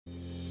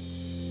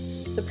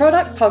The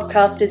Product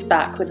Podcast is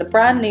back with a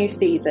brand new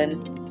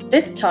season.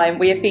 This time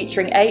we are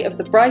featuring 8 of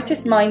the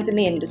brightest minds in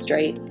the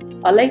industry.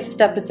 Our latest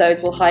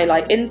episodes will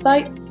highlight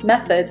insights,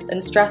 methods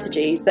and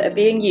strategies that are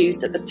being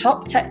used at the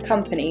top tech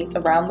companies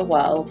around the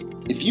world.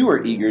 If you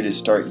are eager to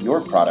start your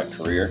product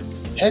career,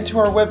 head to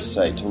our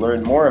website to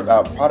learn more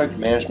about product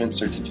management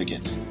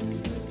certificates.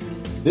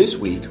 This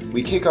week,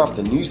 we kick off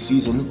the new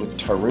season with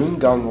Tarun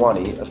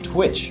Gangwani of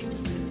Twitch.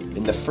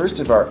 In the first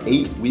of our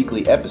 8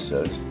 weekly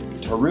episodes,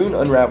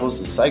 Tarun unravels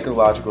the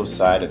psychological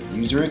side of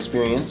user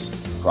experience,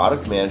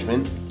 product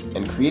management,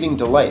 and creating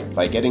delight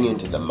by getting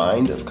into the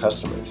mind of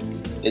customers.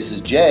 This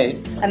is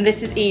Jay. And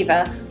this is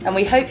Eva, and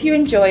we hope you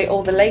enjoy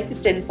all the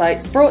latest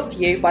insights brought to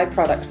you by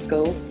Product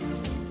School.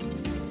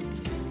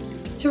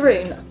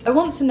 Tarun, I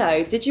want to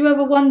know, did you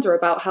ever wonder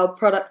about how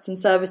products and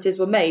services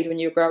were made when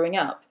you were growing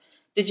up?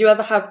 Did you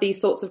ever have these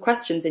sorts of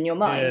questions in your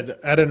mind?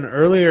 At an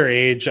earlier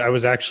age, I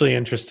was actually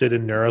interested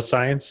in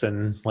neuroscience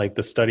and like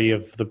the study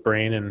of the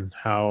brain and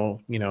how,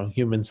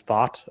 humans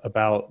thought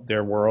about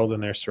their world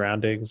and their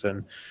surroundings.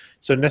 And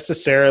so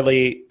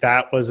necessarily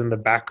that was in the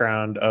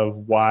background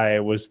of why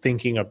I was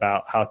thinking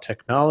about how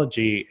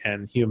technology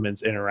and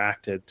humans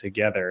interacted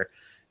together.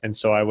 And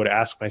so I would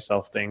ask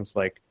myself things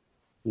like,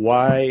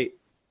 why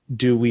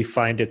do we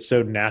find it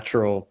so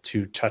natural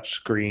to touch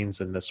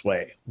screens in this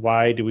way?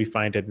 Why do we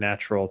find it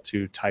natural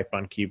to type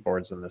on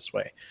keyboards in this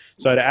way?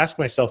 So I'd ask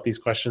myself these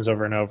questions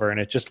over and over, and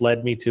it just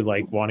led me to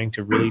wanting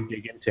to really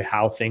dig into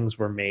how things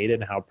were made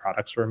and how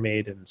products were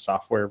made and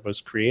software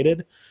was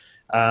created.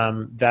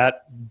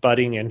 That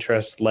budding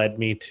interest led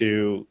me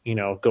to,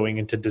 going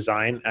into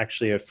design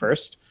actually at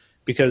first,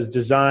 because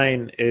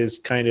design is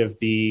kind of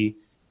the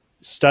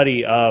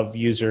study of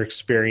user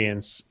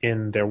experience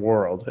in their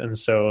world. And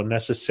so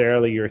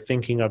necessarily you're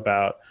thinking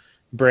about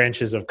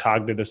branches of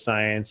cognitive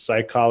science,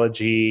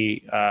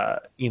 psychology,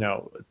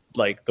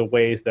 like the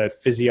ways that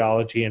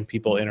physiology and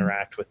people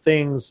interact with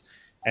things.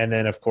 And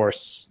then of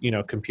course,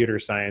 computer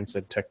science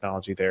and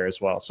technology there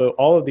as well. So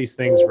all of these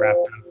things wrapped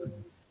up.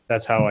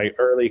 That's how I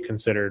early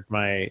considered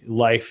my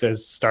life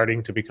as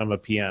starting to become a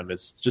PM,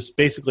 is just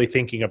basically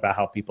thinking about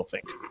how people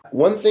think.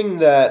 One thing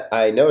that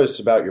I noticed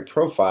about your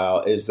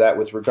profile is that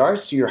with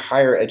regards to your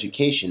higher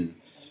education,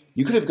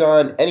 you could have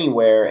gone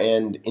anywhere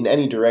and in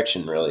any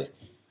direction, really.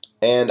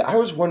 And I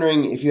was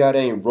wondering if you had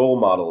any role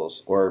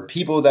models or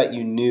people that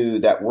you knew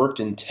that worked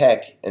in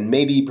tech and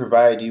maybe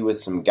provide you with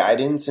some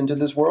guidance into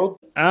this world?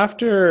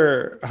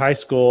 After high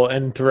school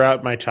and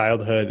throughout my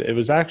childhood, it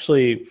was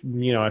actually,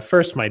 at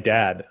first my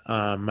dad.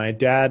 My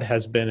dad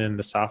has been in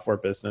the software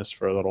business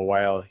for a little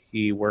while.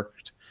 He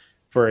worked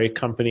for a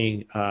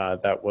company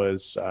that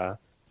was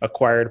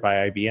acquired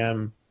by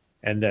IBM.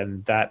 And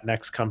then that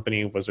next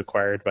company was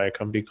acquired by a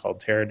company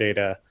called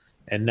Teradata.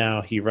 And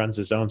now he runs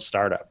his own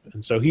startup.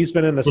 And so he's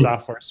been in the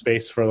software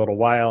space for a little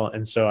while.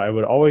 And so I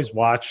would always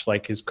watch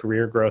his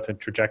career growth and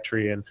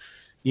trajectory and,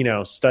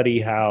 study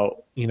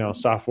how,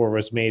 software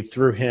was made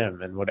through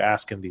him and would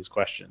ask him these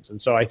questions.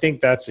 And so I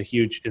think that's a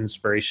huge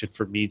inspiration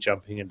for me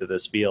jumping into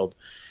this field.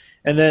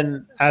 And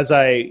then as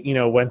I,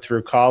 went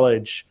through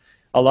college,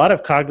 a lot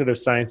of cognitive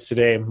science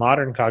today,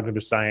 modern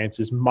cognitive science,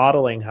 is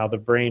modeling how the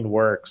brain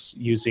works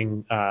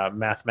using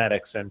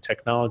mathematics and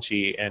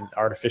technology and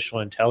artificial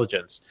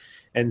intelligence.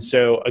 And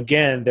so,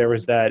 again, there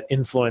was that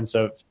influence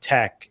of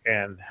tech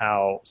and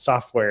how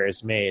software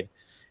is made.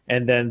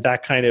 And then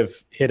that kind of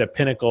hit a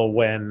pinnacle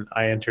when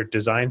I entered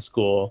design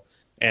school.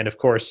 And of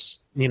course,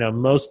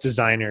 most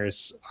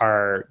designers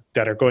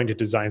that are going to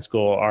design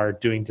school are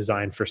doing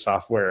design for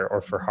software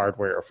or for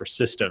hardware or for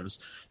systems.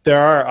 There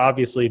are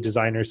obviously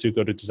designers who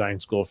go to design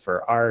school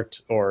for art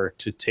or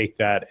to take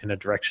that in a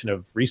direction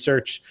of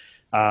research,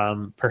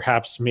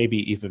 perhaps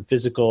maybe even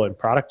physical and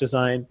product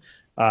design.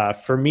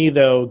 For me,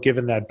 though,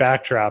 given that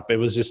backdrop, it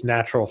was just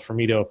natural for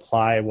me to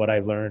apply what I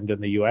learned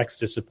in the UX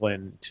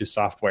discipline to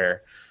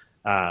software,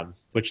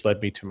 which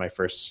led me to my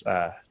first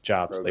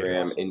jobs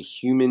program in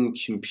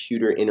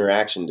human-computer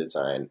interaction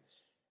design.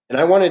 And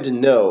I wanted to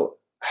know,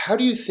 how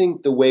do you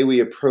think the way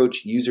we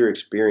approach user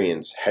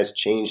experience has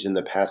changed in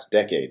the past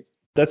decade?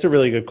 That's a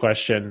really good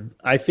question.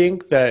 I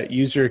think that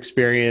user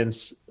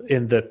experience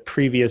in the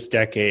previous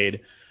decade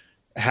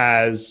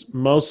has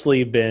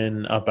mostly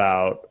been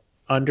about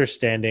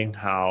understanding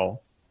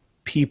how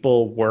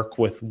people work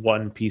with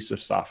one piece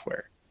of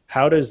software.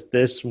 How does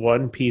this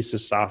one piece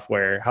of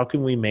software, how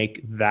can we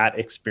make that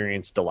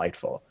experience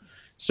delightful?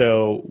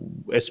 So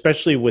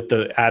especially with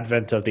the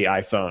advent of the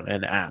iPhone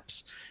and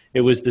apps,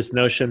 it was this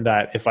notion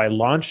that if I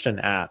launched an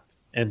app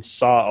and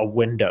saw a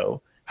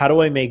window, how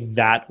do I make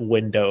that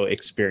window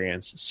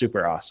experience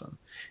super awesome?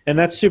 And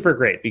that's super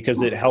great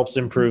because it helps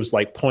improves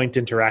point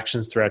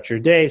interactions throughout your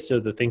day. So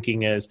the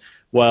thinking is,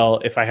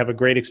 well, if I have a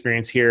great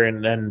experience here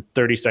and then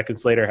 30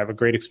 seconds later have a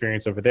great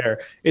experience over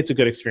there, it's a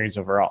good experience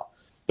overall.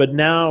 But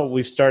now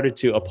we've started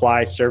to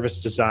apply service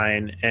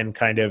design and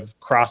kind of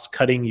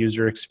cross-cutting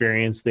user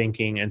experience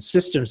thinking and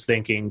systems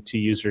thinking to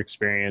user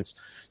experience,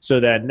 so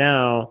that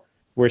now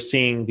we're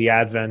seeing the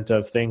advent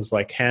of things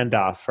like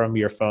handoff from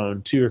your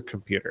phone to your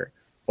computer,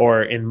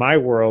 Or in my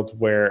world,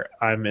 where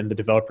I'm in the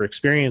developer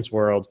experience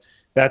world,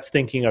 that's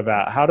thinking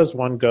about how does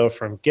one go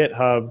from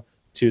GitHub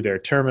to their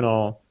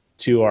terminal,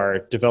 to our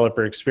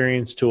developer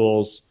experience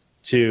tools,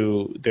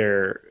 to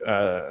their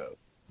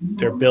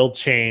build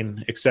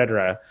chain, et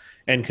cetera,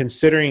 and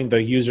considering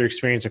the user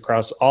experience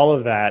across all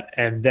of that,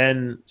 and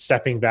then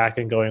stepping back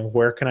and going,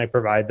 where can I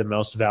provide the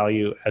most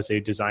value as a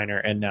designer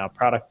and now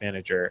product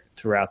manager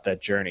throughout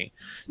that journey?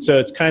 So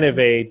it's kind of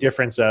a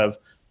difference of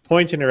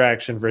point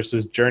interaction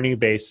versus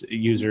journey-based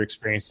user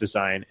experience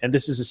design. And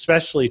this is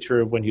especially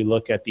true when you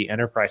look at the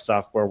enterprise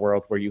software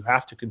world, where you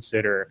have to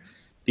consider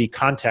the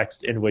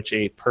context in which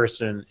a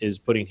person is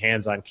putting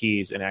hands on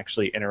keys and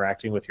actually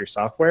interacting with your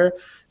software.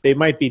 They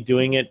might be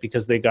doing it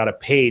because they got a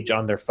page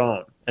on their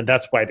phone, and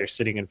that's why they're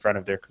sitting in front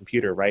of their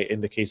computer, right?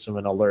 In the case of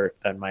an alert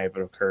that might have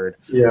occurred,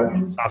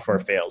 software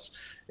fails.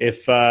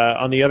 If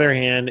on the other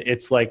hand,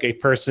 it's like a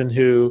person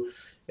who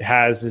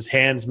has his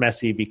hands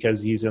messy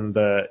because he's in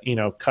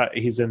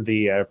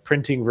the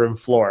printing room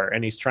floor,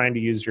 and he's trying to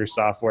use your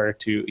software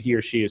he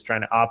or she is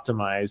trying to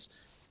optimize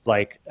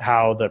like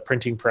how the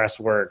printing press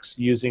works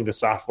using the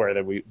software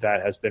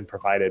that has been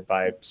provided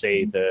by,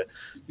 say, the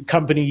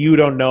company you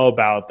don't know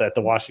about that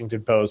the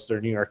Washington Post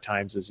or New York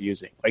Times is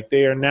using. Like,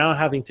 they are now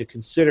having to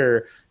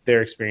consider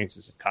their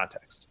experiences in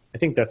context. I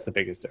think that's the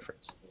biggest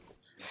difference.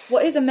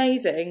 What is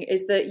amazing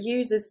is that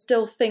users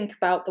still think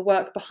about the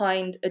work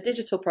behind a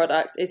digital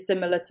product is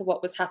similar to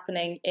what was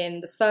happening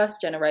in the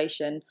first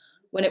generation,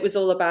 when it was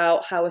all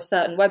about how a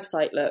certain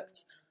website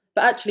looked.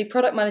 But actually,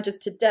 product managers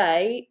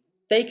today,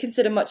 they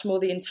consider much more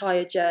the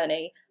entire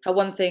journey, how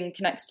one thing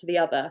connects to the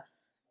other.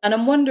 And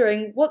I'm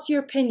wondering, what's your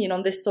opinion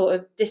on this sort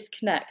of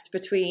disconnect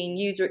between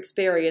user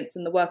experience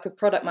and the work of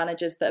product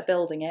managers that are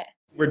building it?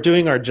 We're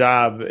doing our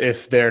job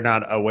if they're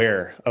not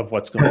aware of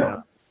what's going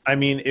on. I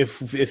mean,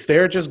 if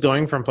they're just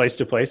going from place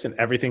to place and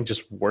everything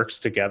just works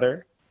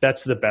together,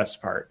 that's the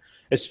best part.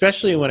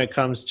 Especially when it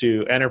comes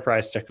to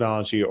enterprise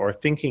technology or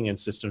thinking in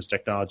systems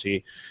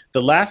technology.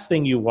 The last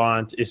thing you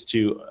want is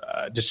to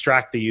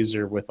distract the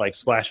user with like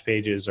splash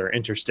pages or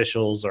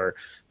interstitials or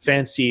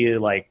fancy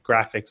like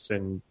graphics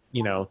and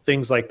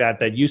things like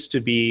that used to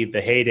be the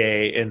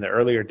heyday in the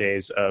earlier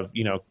days of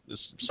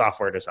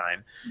software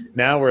design.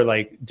 Now we're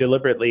like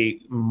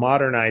deliberately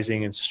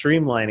modernizing and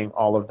streamlining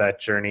all of that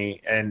journey,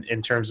 and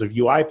in terms of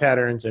UI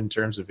patterns, in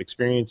terms of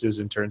experiences,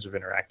 in terms of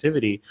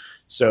interactivity.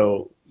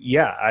 So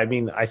yeah, I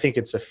mean, I think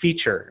it's a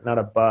feature, not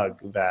a bug,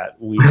 that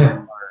we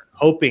are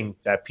hoping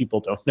that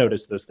people don't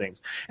notice those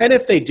things. And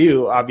if they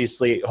do,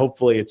 obviously,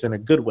 hopefully it's in a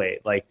good way,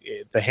 like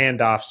the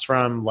handoffs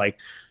from, like,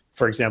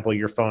 for example,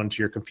 your phone to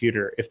your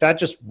computer. If that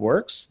just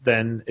works,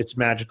 then it's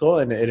magical,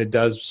 and it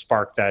does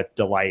spark that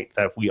delight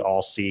that we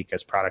all seek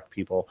as product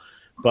people.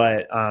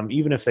 But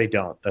even if they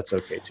don't, that's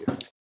okay too.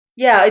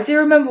 Yeah, I do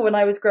remember when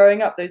I was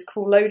growing up, those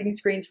cool loading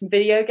screens from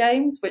video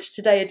games, which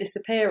today are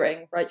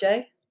disappearing, right,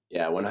 Jay?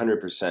 Yeah,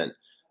 100%.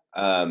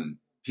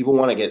 People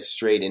want to get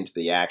straight into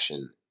the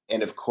action.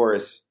 And of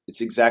course, it's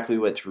exactly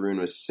what Tarun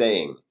was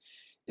saying.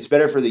 It's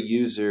better for the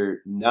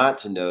user not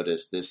to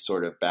notice this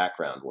sort of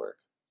background work.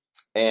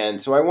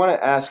 And so I want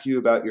to ask you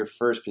about your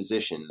first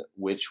position,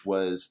 which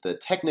was the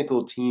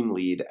technical team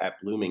lead at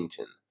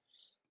Bloomington.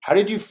 How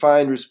did you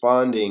find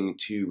responding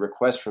to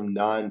requests from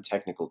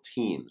non-technical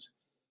teams?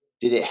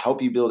 Did it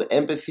help you build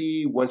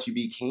empathy once you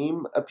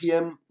became a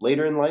PM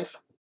later in life?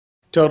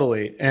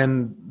 Totally.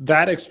 And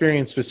that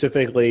experience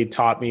specifically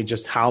taught me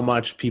just how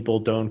much people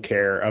don't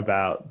care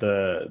about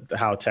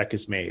how tech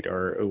is made,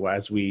 or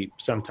as we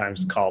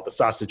sometimes call the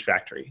sausage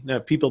factory. No,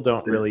 people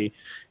don't really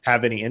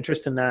have any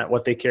interest in that.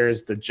 What they care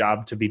is the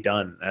job to be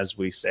done, as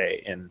we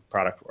say in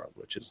product world,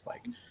 which is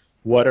like,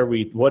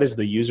 what is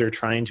the user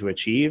trying to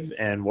achieve,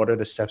 and what are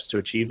the steps to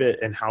achieve it,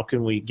 and how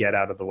can we get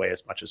out of the way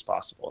as much as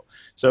possible?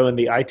 So in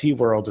the IT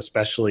world,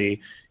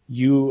 especially,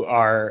 you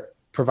are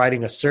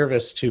providing a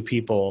service to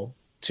people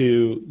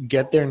to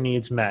get their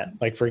needs met.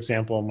 Like, for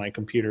example, my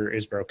computer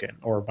is broken,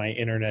 or my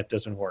internet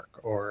doesn't work,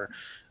 or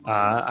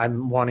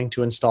I'm wanting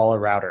to install a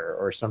router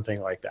or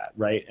something like that,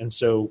 right? And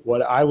so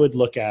what I would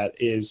look at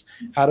is,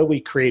 how do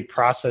we create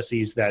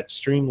processes that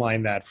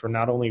streamline that for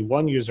not only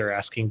one user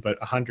asking, but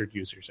 100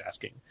 users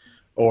asking?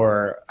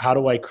 Or how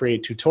do I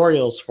create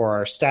tutorials for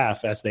our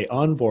staff as they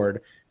onboard?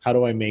 How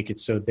do I make it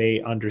so they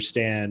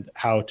understand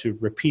how to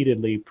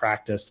repeatedly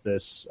practice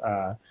this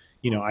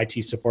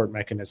IT support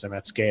mechanism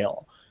at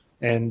scale?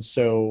 And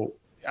so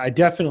I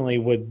definitely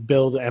would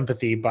build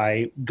empathy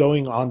by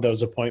going on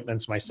those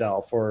appointments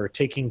myself, or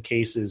taking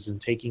cases and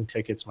taking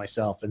tickets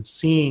myself, and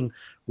seeing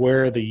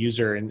where the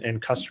user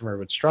and customer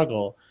would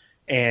struggle.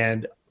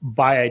 And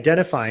by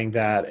identifying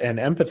that and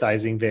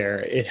empathizing there,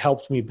 it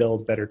helped me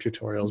build better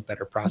tutorials,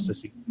 better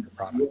processes in your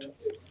product.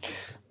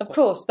 Of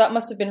course, that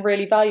must have been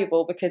really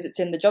valuable, because it's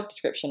in the job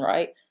description,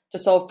 right? To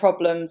solve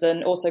problems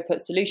and also put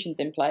solutions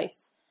in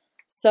place.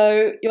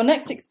 So your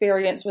next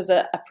experience was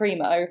at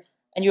Aprimo,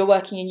 and you're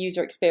working in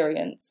user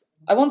experience.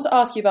 I want to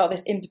ask you about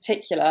this in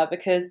particular,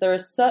 because there are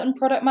certain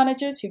product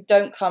managers who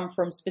don't come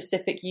from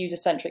specific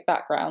user-centric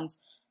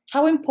backgrounds.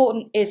 How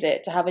important is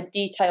it to have a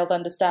detailed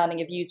understanding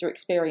of user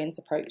experience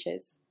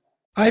approaches?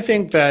 I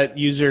think that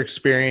user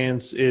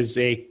experience is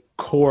a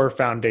core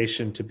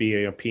foundation to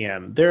be a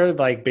PM. There are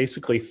like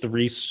basically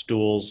three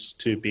stools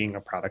to being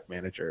a product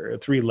manager,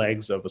 three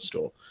legs of a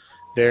stool.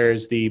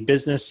 There's the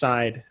business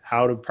side.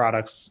 How do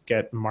products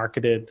get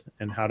marketed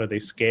and how do they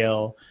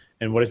scale?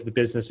 And what is the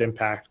business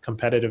impact?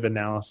 Competitive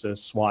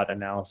analysis, SWOT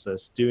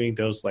analysis, doing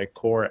those like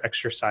core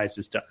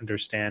exercises to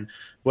understand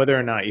whether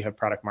or not you have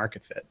product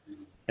market fit.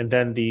 And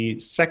then the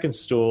second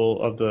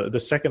stool of the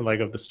second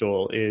leg of the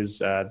stool is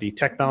the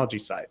technology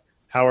side.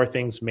 How are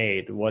things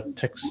made? What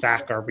tech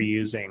stack are we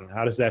using?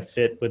 How does that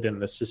fit within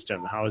the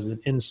system? How is it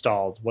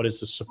installed? What is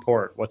the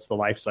support? What's the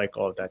life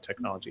cycle of that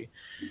technology?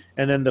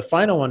 And then the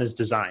final one is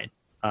design.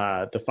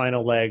 The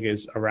final leg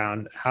is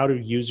around how do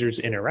users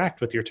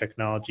interact with your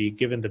technology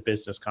given the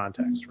business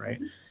context, right?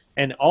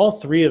 And all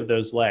three of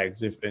those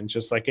legs, and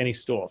just like any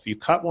stool, if you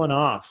cut one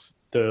off,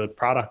 the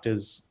product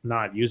is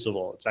not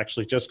usable. It's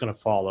actually just going to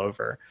fall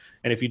over.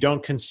 And if you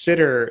don't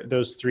consider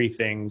those three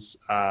things,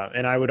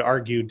 and I would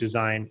argue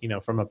design,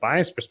 from a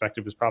bias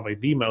perspective is probably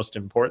the most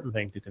important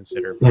thing to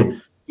consider. But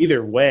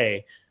either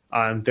way,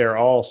 they're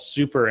all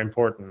super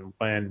important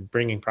when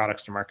bringing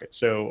products to market.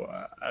 So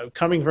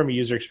coming from a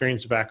user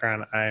experience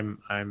background,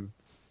 I'm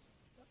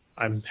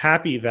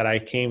happy that I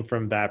came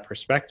from that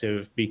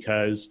perspective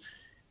because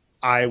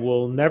I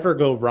will never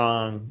go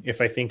wrong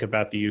if I think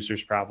about the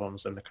user's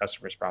problems and the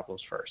customer's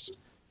problems first.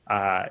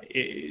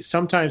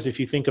 Sometimes if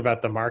you think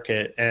about the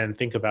market and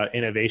think about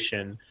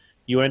innovation,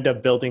 you end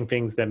up building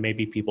things that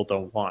maybe people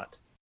don't want.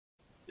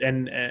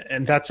 And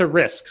that's a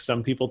risk.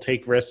 Some people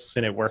take risks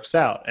and it works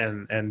out.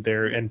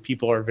 And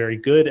people are very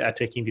good at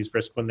taking these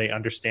risks when they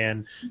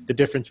understand the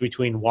difference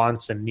between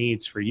wants and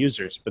needs for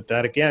users. But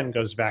that again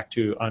goes back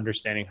to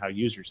understanding how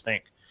users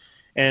think.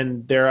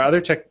 And there are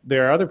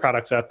other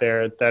products out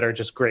there that are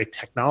just great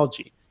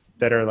technology,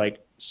 that are like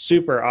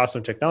super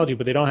awesome technology,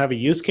 but they don't have a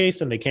use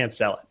case and they can't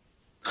sell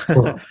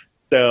it.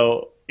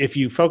 So if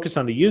you focus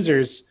on the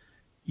users,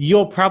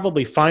 you'll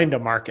probably find a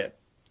market.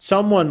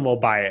 Someone will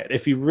buy it.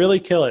 If you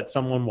really kill it,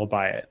 someone will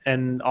buy it.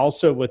 And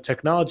also with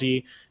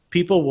technology,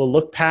 people will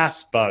look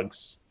past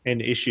bugs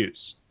and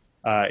issues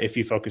if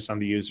you focus on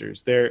the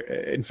users.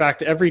 In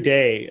fact, every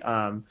day,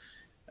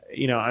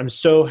 I'm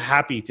so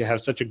happy to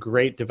have such a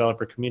great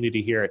developer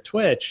community here at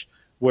Twitch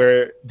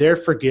where they're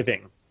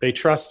forgiving. They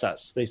trust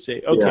us. They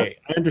say, okay,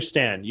 I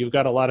understand. You've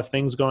got a lot of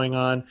things going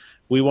on.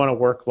 We want to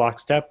work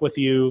lockstep with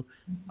you.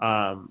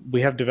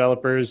 We have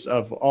developers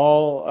of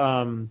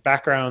all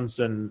backgrounds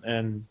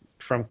and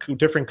from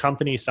different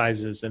company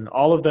sizes, and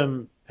all of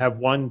them have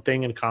one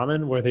thing in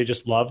common where they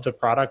just love the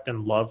product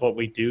and love what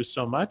we do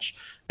so much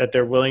that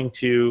they're willing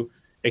to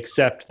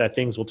accept that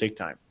things will take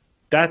time.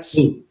 That's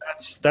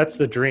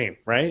the dream,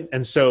 right?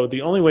 And so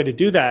the only way to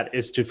do that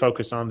is to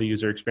focus on the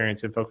user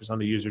experience and focus on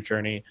the user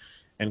journey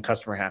and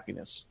customer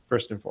happiness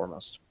first and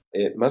foremost.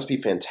 It must be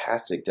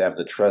fantastic to have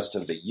the trust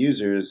of the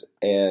users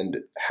and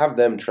have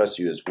them trust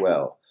you as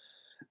well.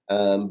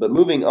 But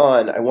moving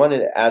on, I wanted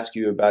to ask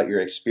you about your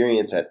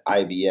experience at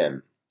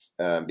IBM,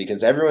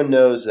 because everyone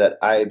knows that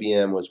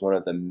IBM was one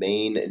of the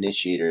main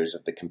initiators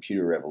of the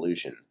computer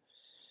revolution.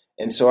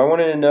 And so I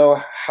wanted to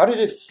know, how did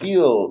it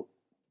feel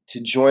to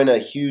join a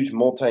huge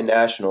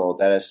multinational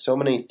that has so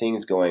many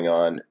things going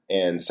on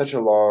and such a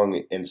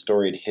long and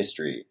storied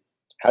history?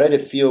 How did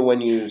it feel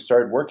when you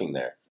started working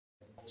there?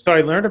 So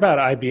I learned about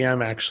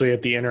IBM actually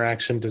at the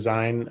Interaction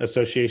Design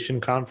Association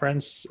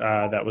conference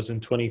that was in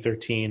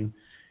 2013.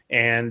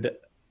 And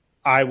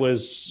I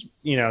was,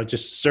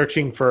 just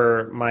searching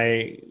for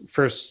my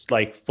first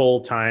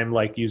full-time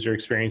user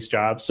experience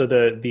job. So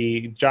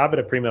the job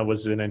at Aprima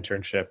was an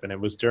internship, and it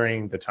was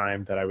during the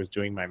time that I was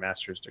doing my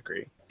master's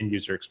degree in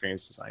user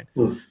experience design.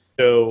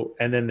 So,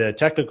 and then the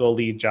technical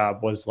lead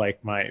job was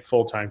like my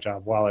full-time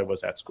job while I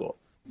was at school.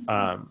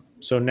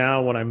 So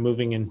now when I'm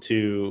moving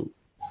into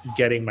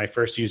getting my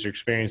first user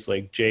experience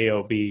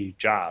job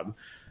job,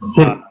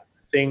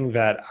 thing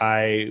that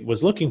I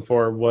was looking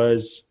for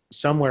was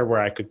somewhere where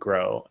I could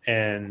grow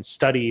and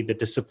study the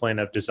discipline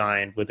of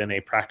design within a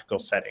practical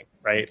setting,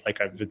 right?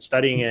 Like I've been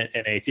studying it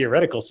in a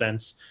theoretical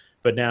sense,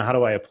 but now how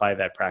do I apply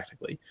that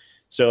practically?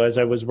 So as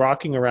I was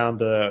walking around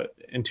the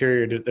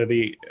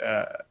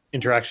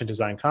Interaction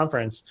Design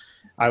Conference,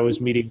 I was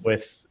meeting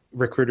with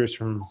recruiters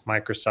from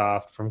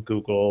Microsoft, from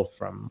Google,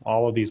 from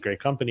all of these great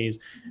companies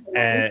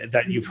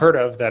that you've heard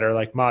of that are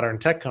like modern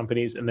tech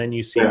companies, and then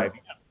you see IBM.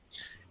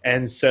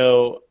 And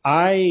so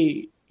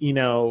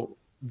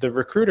the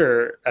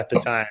recruiter at the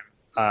time,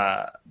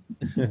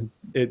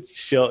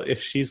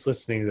 if she's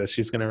listening to this,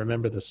 she's going to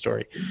remember the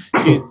story.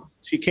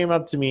 She came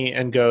up to me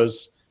and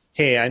goes,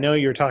 "Hey, I know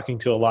you're talking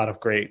to a lot of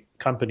great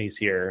companies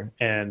here,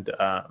 and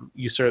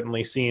you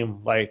certainly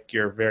seem like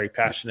you're very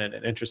passionate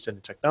and interested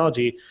in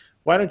technology.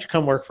 Why don't you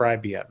come work for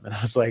IBM?" And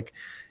I was like,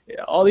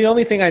 the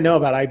only thing I know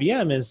about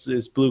IBM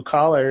is blue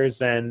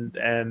collars and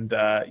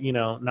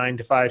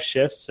 9-to-5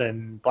 shifts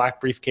and black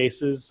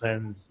briefcases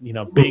and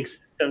big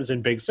systems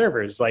and big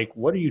servers. Like,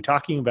 what are you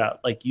talking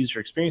about? Like user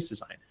experience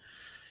design.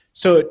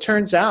 So it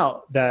turns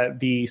out that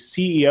the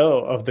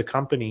CEO of the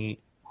company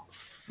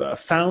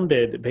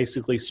founded,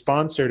 basically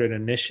sponsored an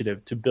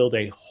initiative to build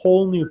a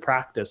whole new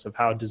practice of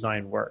how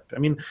design worked. I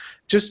mean,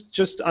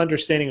 just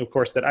understanding, of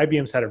course, that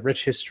IBM's had a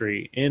rich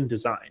history in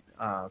design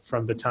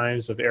from the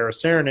times of Eero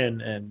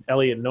Saarinen and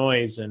Elliot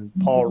Noyes and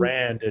Paul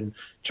Rand and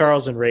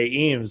Charles and Ray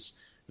Eames.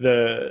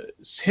 The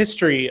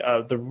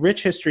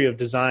rich history of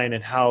design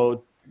and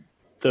how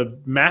the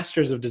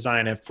masters of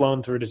design have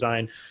flown through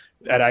design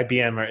at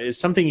IBM is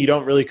something you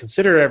don't really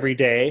consider every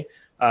day.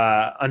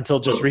 Until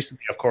just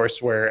recently, of course,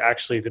 where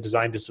actually the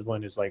design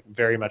discipline is like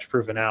very much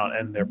proven out,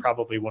 and they're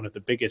probably one of the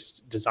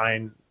biggest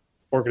design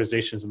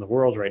organizations in the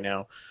world right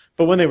now.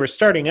 But when they were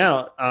starting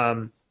out,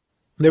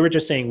 they were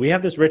just saying, we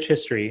have this rich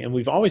history and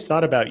we've always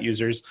thought about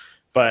users,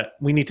 but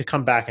we need to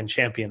come back and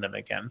champion them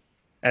again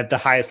at the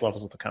highest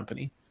levels of the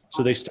company.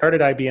 So they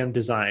started IBM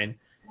Design,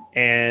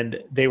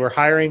 and they were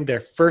hiring their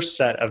first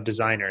set of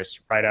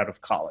designers right out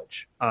of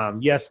college.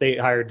 Yes, they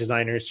hired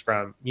designers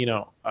from,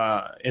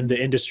 in the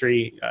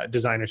industry,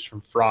 designers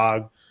from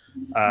Frog,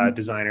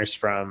 designers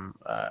from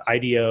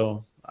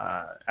IDEO.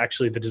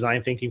 Actually, the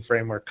design thinking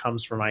framework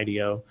comes from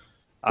IDEO.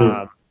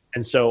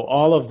 And so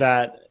all of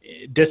that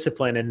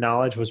discipline and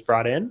knowledge was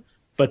brought in.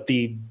 But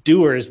the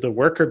doers, the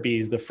worker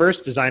bees, the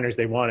first designers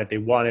they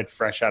wanted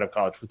fresh out of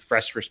college with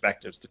fresh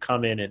perspectives to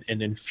come in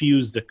and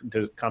infuse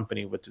the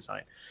company with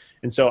design.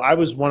 And so I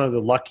was one of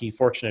the lucky,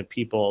 fortunate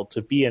people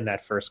to be in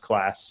that first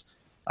class.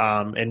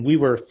 And we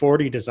were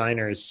 40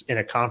 designers in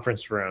a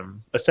conference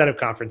room, a set of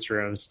conference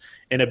rooms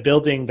in a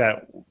building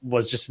that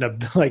was just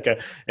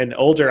an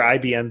older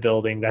IBM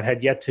building that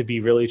had yet to be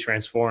really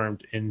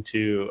transformed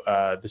into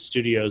the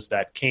studios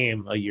that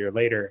came a year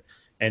later.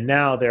 And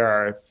now there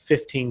are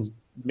 15,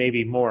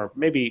 maybe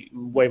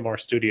way more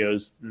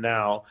studios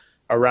now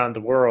around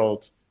the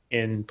world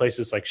in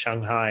places like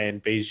Shanghai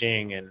and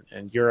Beijing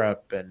and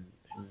Europe and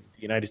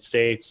the United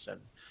States.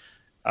 And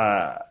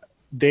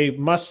they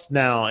must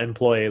now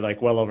employ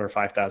like well over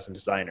 5,000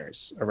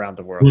 designers around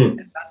the world.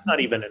 And that's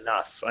not even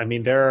enough. I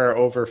mean, there are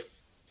over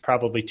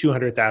probably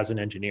 200,000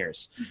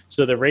 engineers.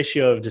 So the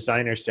ratio of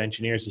designers to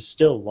engineers is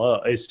still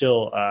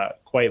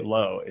quite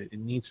low. It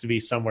needs to be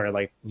somewhere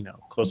like,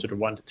 closer to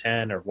 1 to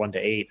 10 or 1 to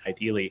 8,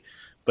 ideally.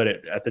 But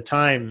at the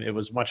time, it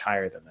was much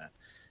higher than that.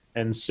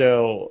 And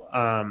so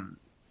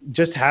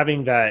just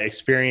having that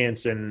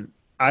experience, and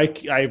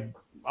I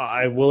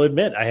will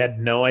admit, I had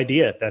no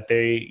idea that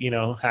they,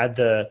 had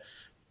the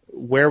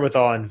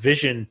wherewithal and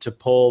vision to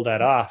pull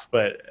that off.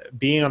 But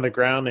being on the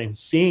ground and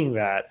seeing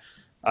that,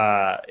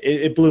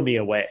 it blew me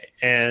away.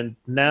 And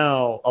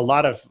now a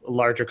lot of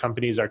larger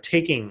companies are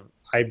taking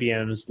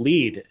IBM's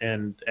lead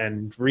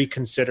and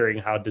reconsidering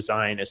how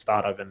design is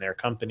thought of in their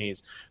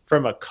companies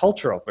from a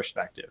cultural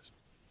perspective.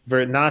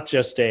 For not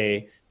just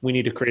we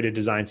need to create a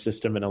design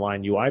system and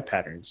align UI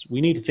patterns. We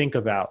need to think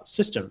about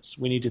systems.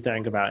 We need to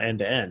think about end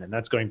to end. And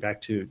that's going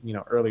back to,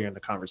 earlier in the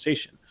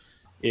conversation,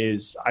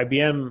 is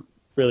IBM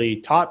really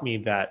taught me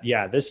that,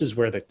 this is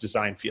where the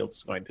design field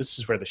is going. This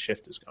is where the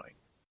shift is going.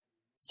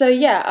 So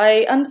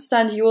I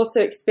understand you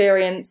also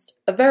experienced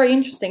a very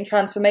interesting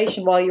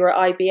transformation while you were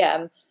at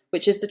IBM,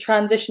 which is the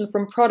transition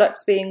from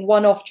products being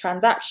one-off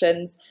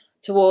transactions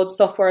towards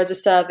software as a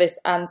service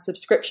and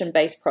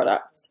subscription-based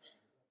products.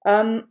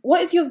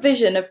 What is your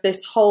vision of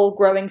this whole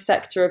growing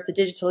sector of the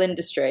digital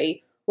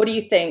industry? What do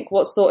you think?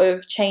 What sort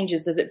of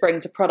changes does it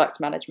bring to product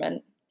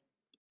management?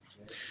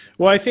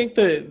 Well, I think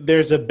that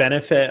there's a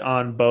benefit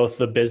on both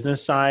the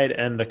business side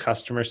and the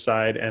customer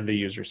side and the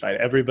user side.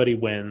 Everybody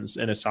wins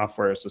in a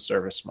software as a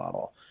service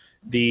model.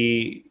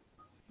 The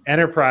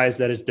enterprise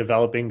that is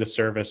developing the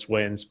service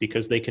wins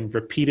because they can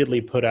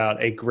repeatedly put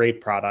out a great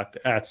product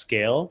at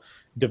scale,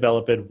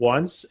 develop it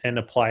once, and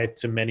apply it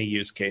to many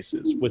use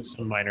cases with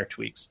some minor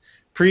tweaks.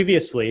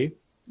 Previously,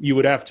 you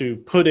would have to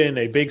put in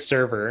a big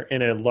server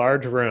in a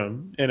large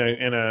room in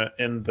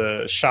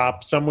the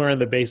shop somewhere in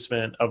the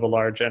basement of a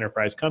large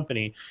enterprise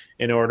company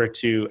in order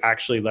to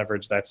actually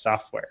leverage that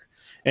software.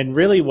 And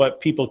really what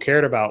people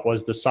cared about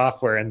was the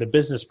software and the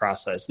business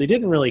process. They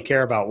didn't really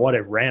care about what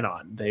it ran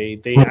on.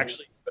 They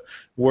actually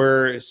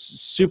were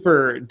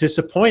super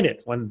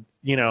disappointed when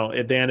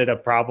they ended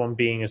up problem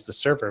being as the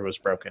server was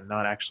broken,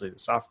 not actually the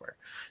software.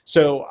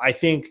 So I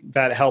think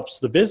that helps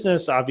the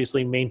business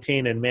obviously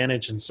maintain and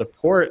manage and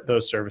support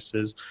those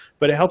services,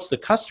 but it helps the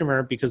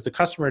customer because the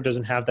customer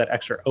doesn't have that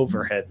extra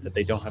overhead that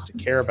they don't have to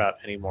care about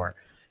anymore.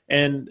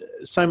 And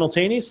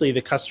simultaneously,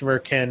 the customer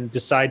can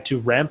decide to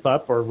ramp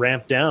up or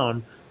ramp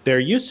down their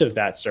use of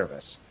that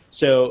service.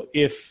 So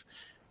if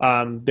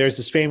there's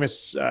this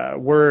famous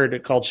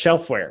word called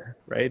shelfware,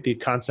 right? The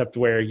concept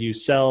where you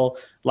sell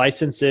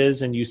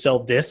licenses and you sell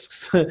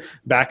discs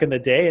back in the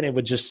day, and it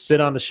would just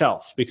sit on the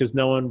shelf because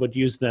no one would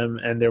use them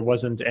and there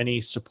wasn't any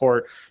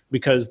support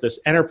because this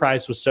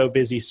enterprise was so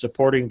busy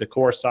supporting the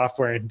core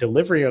software and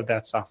delivery of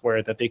that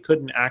software that they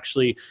couldn't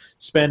actually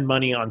spend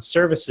money on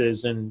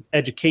services and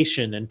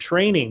education and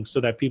training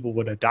so that people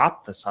would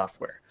adopt the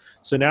software.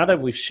 So now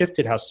that we've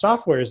shifted how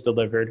software is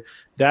delivered,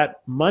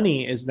 that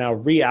money is now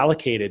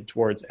reallocated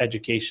towards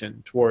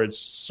education, towards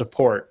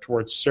support,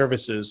 towards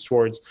services,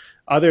 towards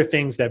other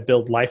things that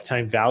build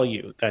lifetime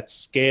value, that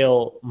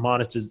scale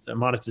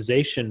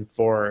monetization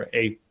for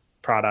a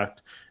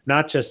product,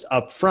 not just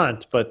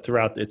upfront, but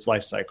throughout its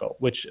life cycle,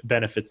 which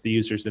benefits the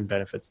users and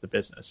benefits the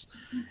business.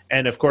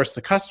 And of course,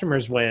 the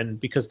customers win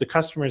because the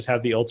customers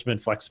have the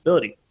ultimate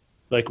flexibility.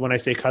 Like when I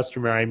say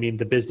customer, I mean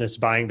the business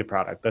buying the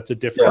product. That's a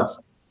difference.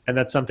 Yeah. And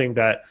that's something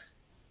that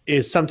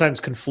is sometimes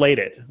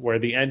conflated, where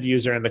the end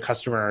user and the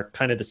customer are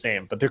kind of the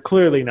same, but they're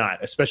clearly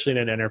not, especially in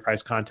an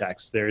enterprise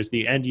context. There's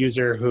the end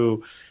user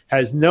who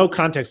has no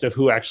context of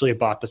who actually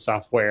bought the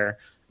software,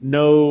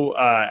 no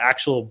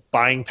actual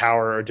buying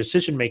power or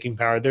decision-making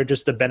power. They're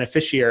just the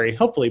beneficiary,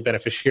 hopefully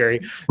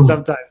beneficiary,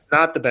 sometimes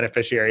not the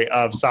beneficiary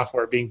of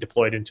software being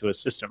deployed into a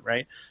system,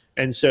 right?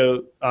 And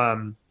so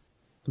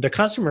the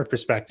customer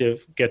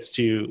perspective gets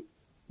to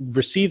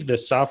receive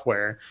this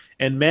software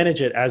and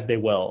manage it as they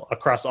will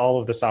across all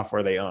of the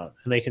software they own.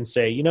 And they can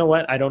say, you know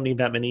what, I don't need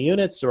that many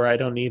units, or I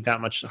don't need that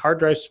much hard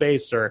drive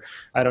space, or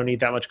I don't need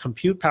that much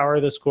compute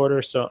power this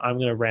quarter, so I'm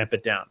going to ramp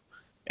it down.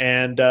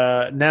 And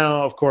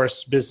now, of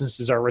course,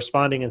 businesses are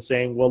responding and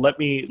saying, well, let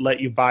me let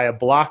you buy a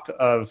block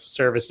of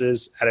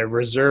services at a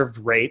reserved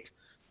rate,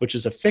 which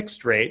is a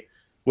fixed rate,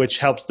 which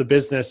helps the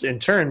business in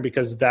turn,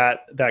 because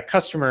that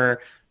customer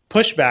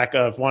pushback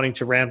of wanting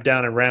to ramp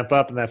down and ramp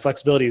up and that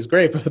flexibility is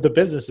great, but the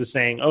business is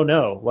saying, oh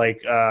no,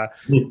 like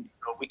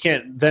we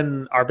can't,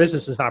 then our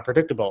business is not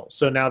predictable.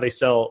 So now they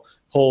sell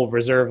whole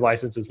reserve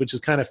licenses, which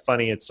is kind of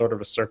funny. It's sort of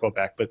a circle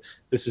back, but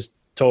this is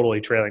totally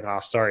trailing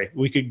off. Sorry.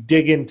 We could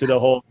dig into the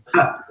whole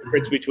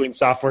difference between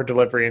software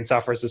delivery and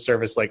software as a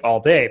service like all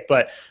day.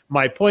 But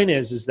my point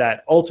is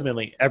that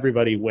ultimately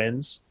everybody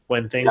wins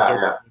when things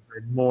are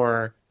delivered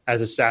more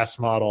as a SaaS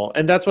model.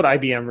 And that's what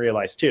IBM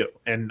realized too.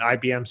 And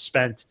IBM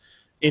spent,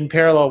 in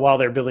parallel, while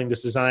they're building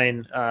this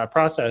design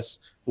process,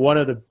 one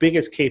of the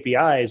biggest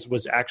KPIs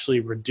was actually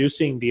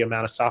reducing the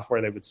amount of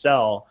software they would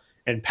sell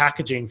and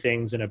packaging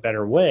things in a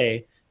better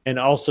way, and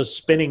also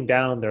spinning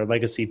down their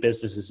legacy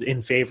businesses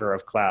in favor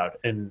of cloud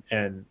and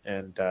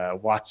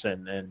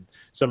Watson and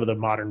some of the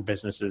modern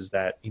businesses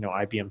that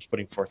IBM's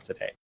putting forth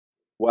today.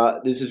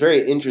 Well, this is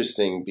very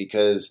interesting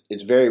because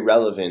it's very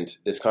relevant,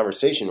 this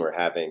conversation we're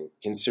having,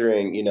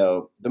 considering,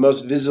 the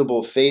most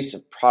visible face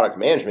of product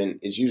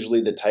management is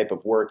usually the type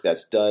of work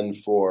that's done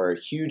for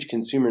huge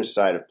consumer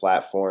side of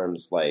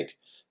platforms like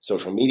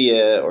social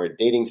media or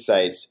dating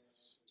sites.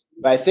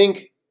 But I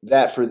think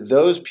that for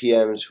those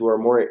PMs who are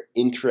more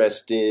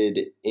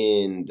interested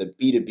in the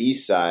B2B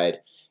side,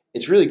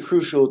 it's really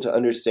crucial to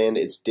understand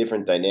its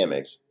different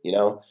dynamics,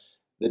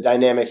 the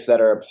dynamics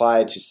that are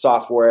applied to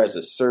software as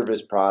a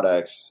service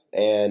products.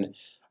 And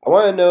I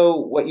want to know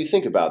what you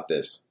think about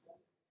this.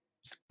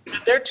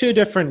 There are two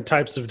different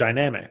types of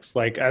dynamics.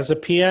 Like as a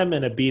PM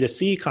in a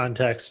B2C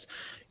context,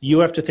 you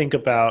have to think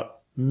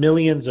about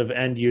millions of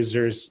end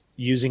users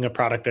using a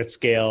product at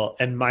scale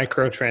and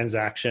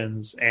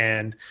microtransactions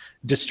and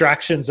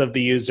distractions of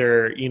the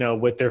user,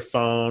 with their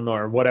phone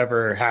or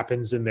whatever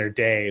happens in their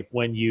day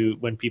when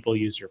people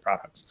use your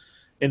products.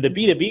 In the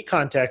B2B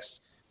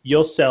context,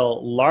 you'll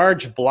sell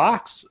large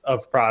blocks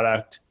of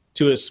product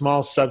to a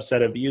small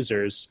subset of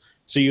users.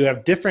 So you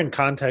have different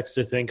contexts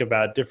to think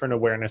about, different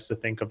awareness to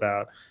think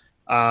about.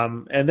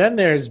 And then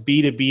there's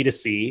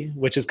B2B2C,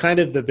 which is kind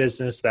of the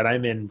business that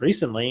I'm in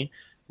recently,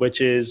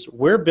 which is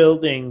we're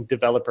building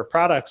developer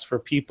products for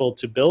people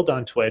to build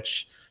on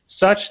Twitch,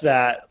 such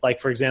that, like,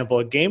 for example,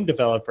 a game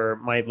developer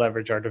might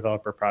leverage our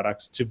developer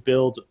products to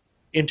build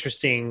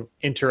interesting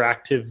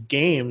interactive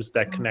games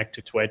that connect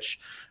to Twitch,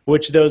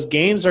 which those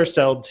games are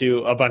sold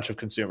to a bunch of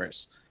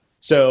consumers.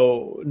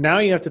 So now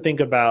you have to think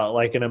about,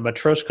 like in a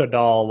Matryoshka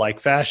doll like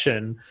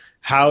fashion,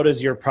 how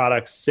does your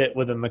product sit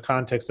within the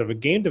context of a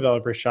game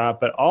developer shop,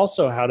 but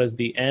also how does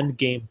the end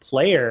game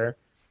player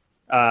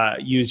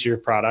use your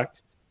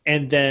product?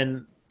 And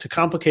then to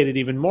complicate it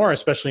even more,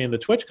 especially in the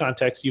Twitch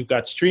context, you've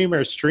got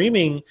streamers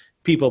streaming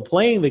people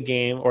playing the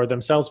game or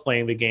themselves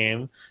playing the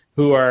game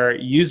who are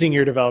using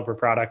your developer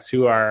products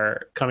who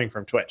are coming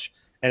from Twitch.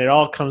 And it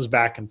all comes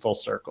back in full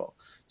circle.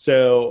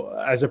 So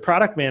as a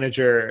product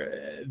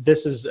manager,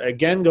 this is,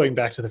 again, going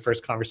back to the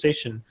first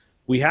conversation,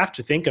 we have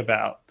to think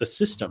about the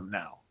system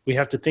now. We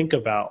have to think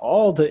about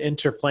all the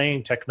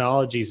interplaying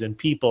technologies and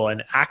people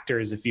and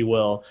actors, if you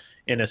will,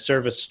 in a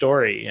service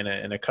story, in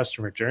a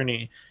customer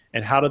journey.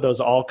 And how do those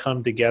all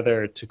come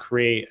together to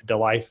create a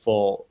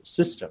delightful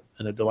system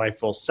and a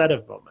delightful set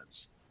of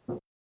moments?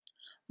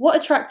 What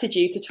attracted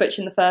you to Twitch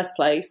in the first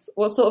place?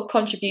 What sort of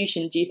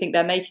contribution do you think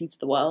they're making to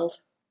the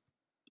world?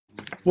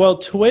 Well,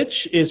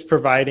 Twitch is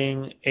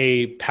providing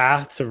a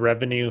path to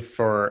revenue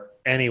for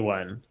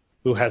anyone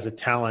who has a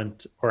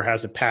talent or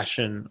has a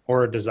passion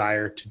or a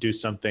desire to do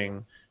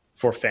something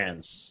for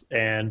fans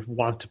and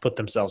want to put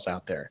themselves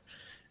out there.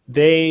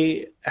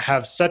 They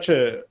have such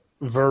a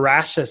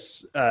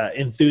voracious,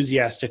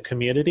 enthusiastic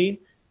community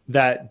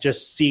that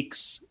just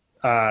seeks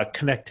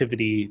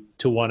connectivity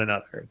to one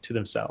another, to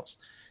themselves.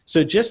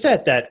 So just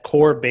at that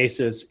core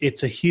basis,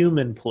 it's a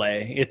human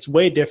play. It's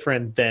way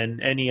different than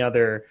any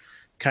other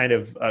kind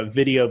of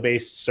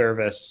video-based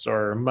service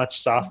or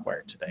much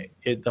software today.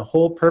 The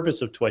whole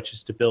purpose of Twitch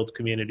is to build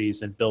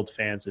communities and build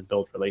fans and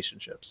build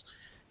relationships.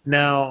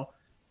 Now,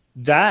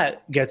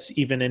 that gets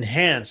even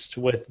enhanced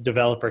with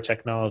developer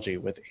technology,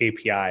 with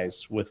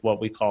APIs, with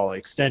what we call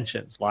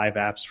extensions, live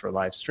apps for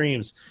live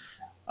streams.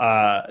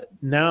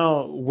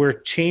 Now we're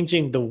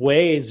changing the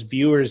ways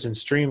viewers and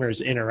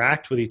streamers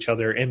interact with each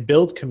other and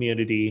build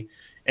community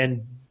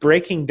and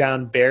breaking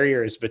down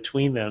barriers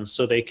between them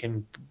so they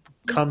can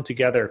come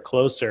together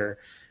closer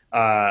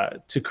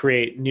to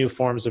create new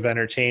forms of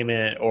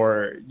entertainment,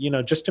 or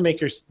just to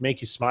make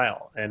you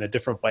smile in a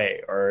different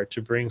way, or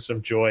to bring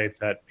some joy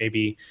that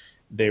maybe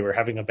they were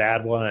having a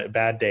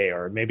bad day,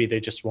 or maybe they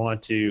just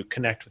want to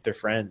connect with their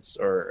friends,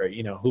 or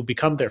who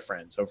become their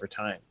friends over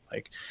time.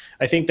 Like,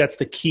 I think that's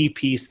the key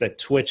piece that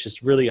Twitch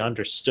has really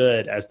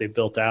understood as they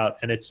built out,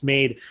 and it's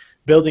made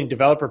building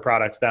developer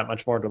products that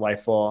much more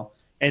delightful.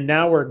 And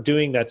now we're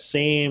doing that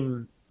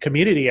same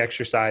community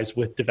exercise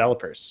with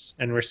developers,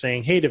 and we're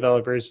saying, hey,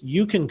 developers,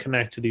 you can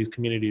connect to these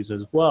communities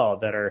as well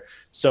that are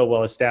so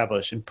well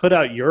established, and put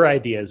out your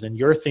ideas and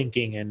your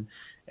thinking,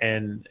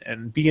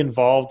 and be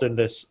involved in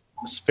this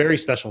very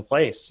special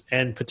place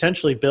and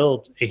potentially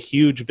build a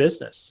huge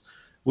business.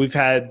 We've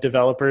had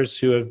developers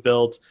who have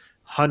built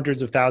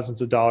hundreds of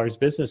thousands of dollars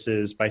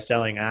businesses by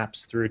selling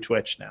apps through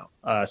Twitch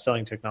now,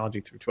 selling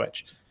technology through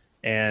Twitch.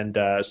 And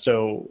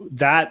so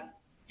that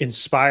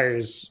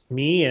inspires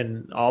me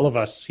and all of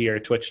us here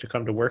at Twitch to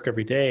come to work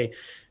every day,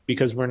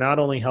 because we're not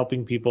only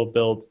helping people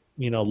build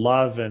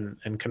love and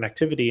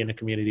connectivity in a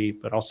community,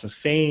 but also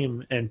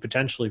fame and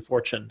potentially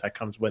fortune that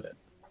comes with it.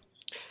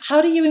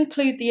 How do you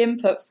include the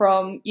input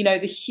from,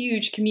 the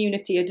huge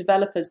community of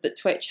developers that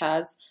Twitch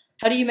has?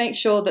 How do you make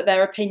sure that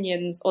their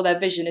opinions or their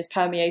vision is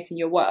permeating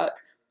your work?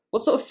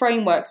 What sort of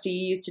frameworks do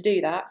you use to do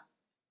that?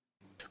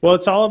 Well,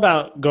 it's all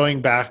about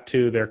going back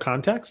to their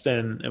context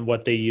and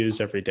what they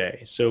use every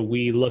day. So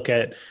we look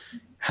at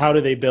how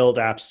do they build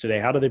apps today?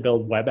 How do they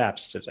build web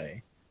apps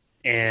today?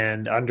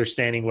 And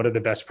understanding what are the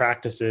best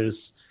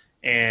practices,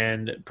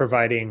 and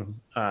providing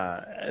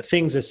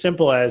things as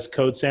simple as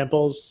code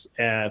samples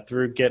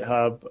through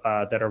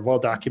GitHub that are well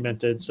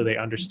documented, so they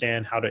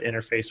understand how to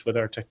interface with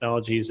our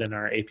technologies and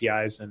our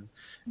APIs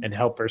and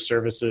helper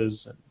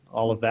services and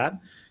all of that.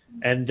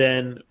 And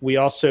then we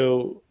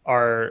also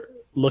are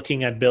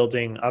looking at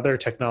building other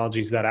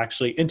technologies that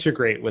actually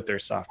integrate with their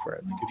software.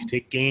 Like if you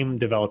take game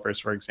developers,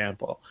 for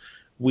example,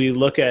 we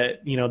look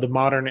at the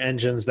modern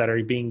engines that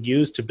are being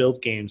used to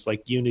build games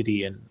like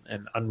Unity and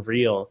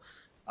Unreal.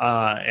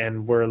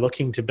 And we're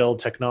looking to build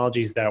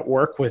technologies that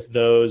work with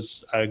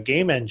those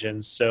game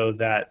engines so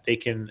that they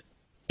can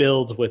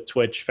build with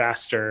Twitch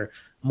faster,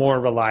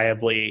 more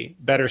reliably,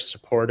 better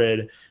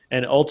supported,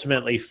 and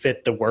ultimately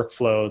fit the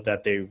workflow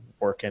that they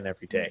work in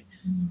every day.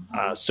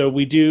 So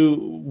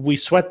we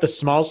sweat the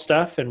small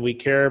stuff, and we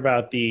care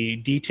about the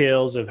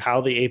details of how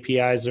the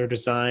APIs are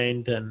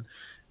designed and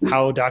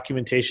how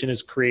documentation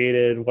is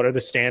created, what are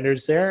the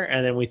standards there,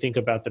 and then we think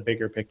about the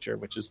bigger picture,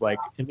 which is like,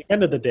 in the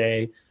end of the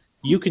day,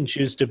 you can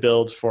choose to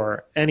build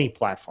for any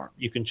platform.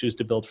 You can choose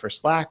to build for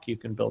Slack. You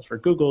can build for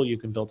Google. You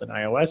can build an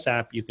iOS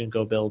app. You can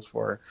go build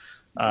for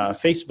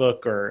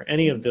Facebook or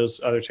any of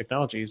those other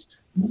technologies.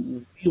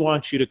 We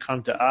want you to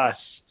come to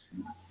us,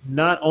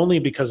 not only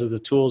because of the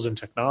tools and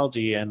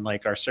technology and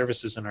like our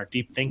services and our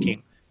deep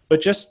thinking,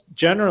 but just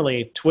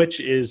generally,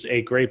 Twitch is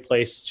a great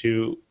place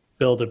to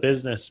build a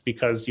business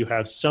because you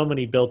have so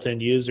many built-in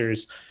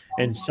users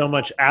and so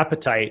much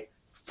appetite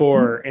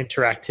for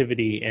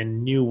interactivity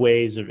and new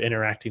ways of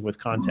interacting with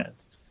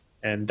content.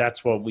 And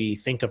that's what we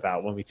think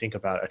about when we think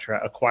about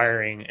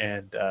acquiring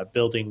and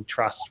building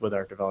trust with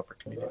our developer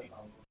community.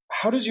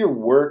 How does your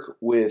work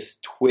with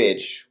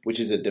Twitch, which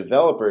is a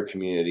developer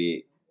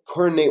community,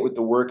 coordinate with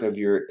the work of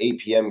your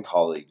APM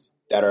colleagues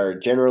that are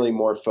generally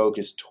more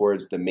focused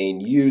towards the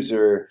main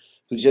user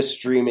who's just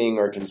streaming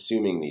or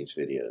consuming these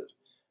videos?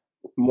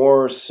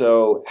 More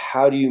so,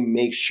 how do you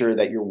make sure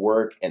that your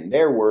work and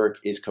their work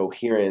is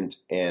coherent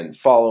and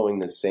following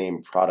the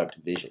same product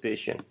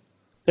vision?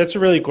 That's a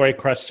really great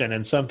question,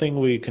 and something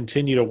we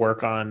continue to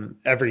work on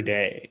every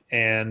day.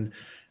 And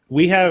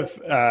we have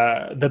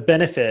the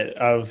benefit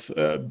of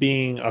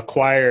being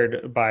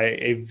acquired by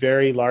a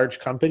very large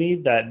company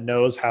that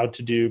knows how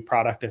to do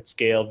product at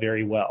scale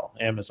very well,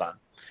 Amazon.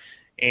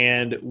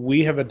 And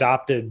we have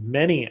adopted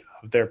many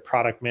of their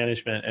product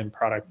management and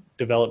product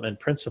development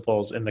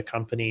principles in the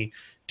company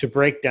to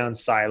break down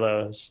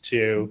silos,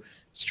 to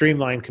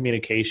streamline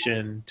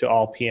communication to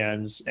all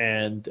PMs,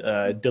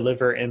 and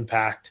deliver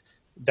impact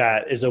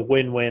that is a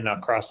win-win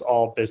across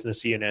all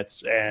business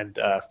units and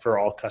for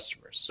all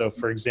customers. So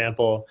for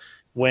example,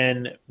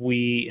 when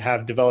we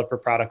have developer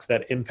products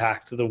that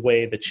impact the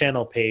way the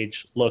channel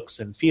page looks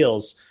and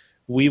feels,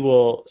 we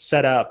will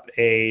set up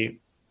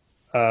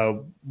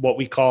what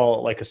we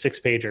call like a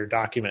 6-pager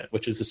document,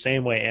 which is the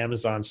same way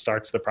Amazon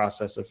starts the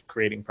process of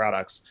creating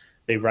products.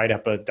 They write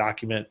up a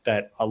document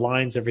that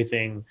aligns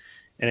everything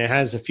and it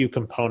has a few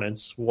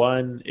components.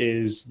 One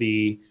is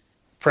the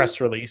press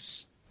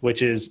release,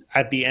 which is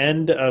at the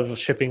end of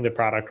shipping the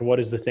product, what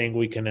is the thing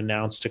we can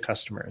announce to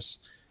customers?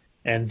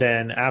 And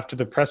then after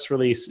the press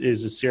release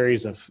is a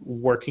series of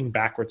working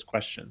backwards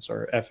questions,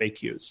 or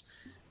FAQs.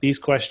 These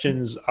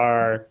questions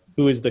are: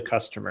 who is the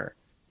customer?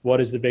 What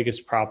is the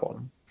biggest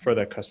problem for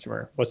the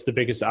customer? What's the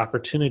biggest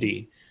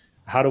opportunity?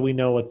 How do we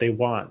know what they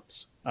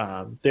want?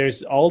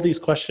 There's all these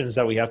questions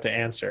that we have to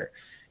answer.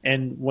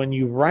 And when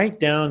you write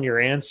down your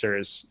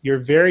answers, you're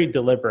very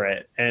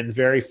deliberate and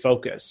very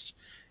focused.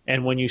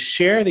 And when you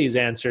share these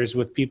answers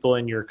with people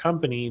in your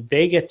company,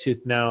 they get to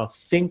now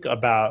think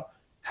about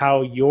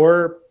how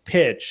your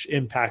pitch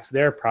impacts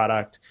their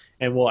product,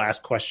 and will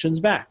ask questions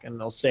back. And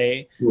they'll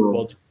say,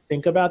 well,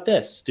 think about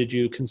this. Did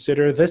you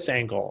consider this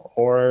angle?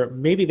 Or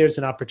maybe there's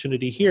an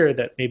opportunity here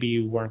that maybe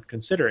you weren't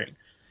considering.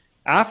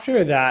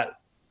 After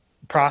that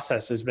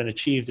process has been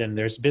achieved and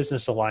there's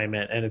business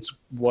alignment and it's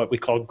what we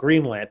call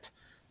greenlit,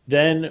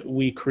 then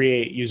we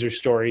create user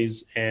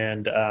stories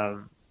and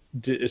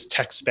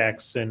tech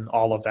specs and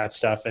all of that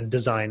stuff and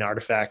design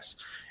artifacts,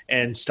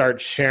 and start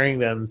sharing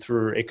them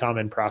through a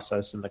common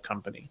process in the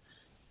company.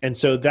 And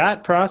so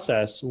that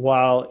process,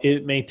 while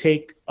it may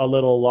take a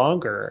little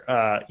longer,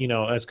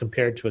 as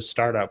compared to a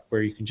startup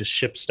where you can just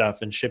ship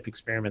stuff and ship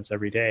experiments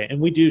every day, and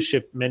we do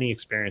ship many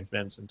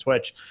experiments in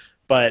Twitch,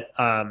 but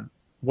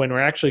when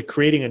we're actually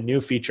creating a new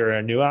feature,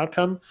 a new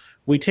outcome,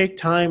 we take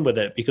time with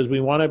it because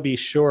we want to be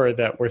sure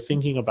that we're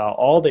thinking about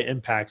all the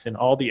impacts and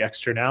all the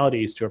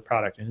externalities to a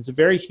product. And it's a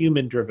very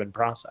human-driven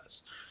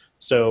process.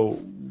 So,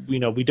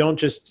 we don't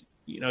just,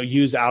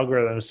 use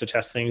algorithms to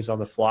test things on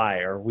the fly,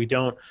 or we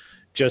don't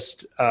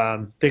just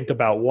think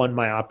about one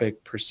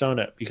myopic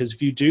persona, because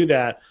if you do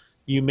that,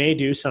 you may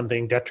do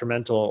something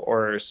detrimental,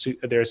 or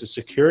there's a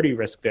security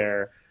risk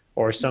there,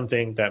 or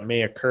something that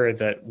may occur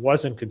that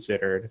wasn't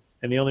considered.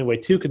 And the only way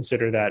to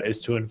consider that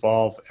is to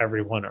involve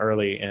everyone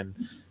early and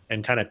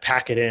kind of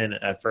pack it in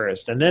at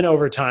first. And then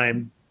over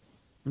time,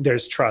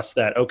 there's trust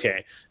that,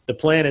 okay, the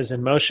plan is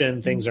in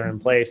motion, things are in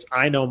place.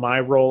 I know my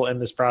role in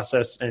this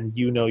process and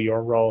you know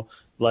your role.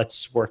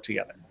 Let's work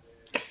together.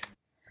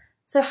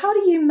 So how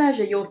do you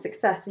measure your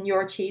success and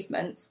your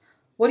achievements?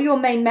 What are your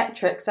main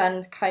metrics,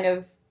 and kind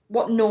of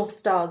what North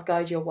Stars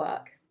guide your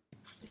work?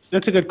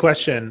 That's a good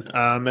question.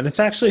 And it's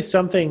actually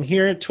something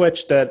here at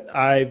Twitch that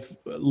I've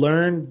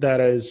learned that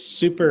is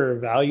super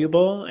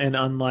valuable. And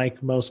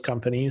unlike most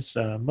companies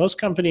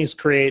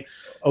create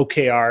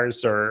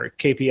OKRs or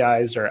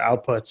KPIs or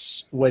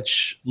outputs,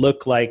 which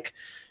look like,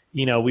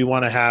 we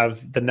want to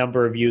have the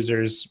number of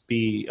users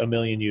be 1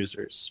 million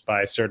users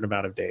by a certain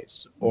amount of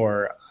days,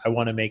 or I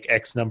want to make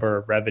X number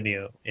of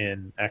revenue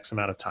in X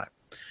amount of time.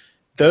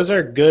 Those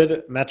are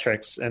good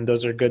metrics, and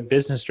those are good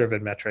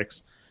business-driven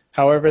metrics.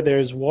 However,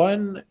 there's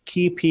one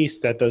key piece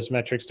that those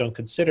metrics don't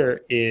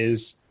consider,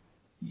 is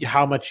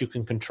how much you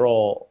can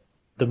control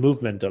the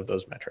movement of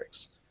those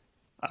metrics.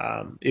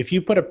 If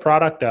you put a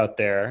product out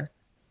there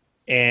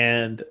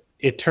and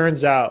it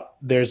turns out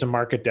there's a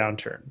market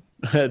downturn,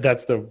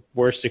 that's the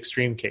worst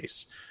extreme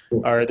case.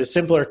 Or the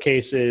simpler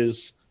case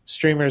is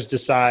streamers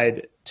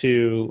decide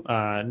to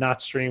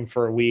not stream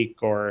for a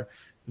week, or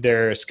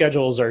their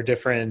schedules are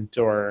different,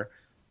 or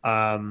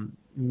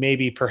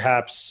maybe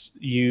perhaps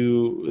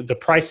the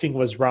pricing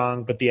was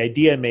wrong, but the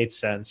idea made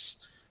sense.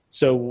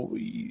 So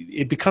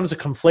it becomes a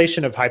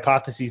conflation of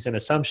hypotheses and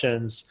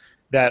assumptions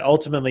that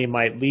ultimately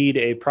might lead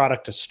a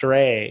product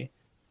astray,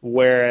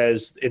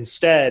 whereas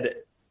instead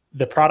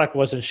the product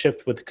wasn't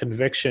shipped with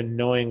conviction,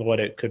 knowing what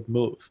it could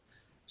move.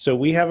 So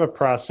we have a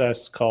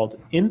process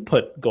called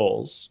input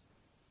goals.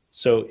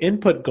 So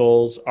input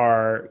goals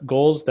are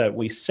goals that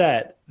we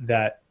set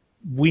that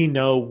we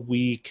know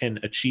we can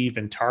achieve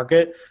and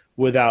target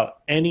without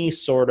any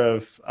sort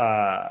of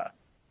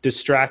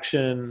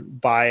distraction,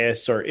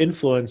 bias, or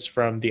influence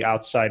from the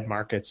outside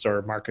markets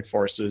or market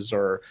forces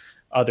or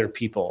other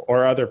people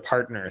or other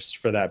partners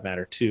for that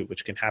matter too,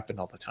 which can happen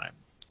all the time.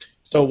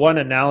 So one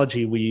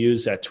analogy we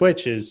use at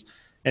Twitch is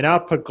an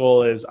output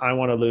goal is I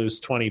want to lose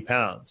 20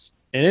 pounds.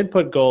 An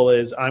input goal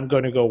is I'm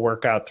going to go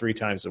work out 3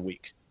 times a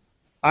week.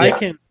 I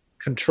can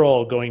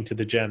control going to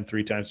the gym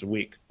 3 times a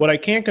week. What I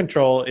can't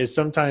control is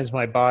sometimes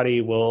my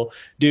body will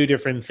do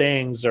different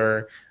things,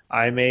 or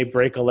I may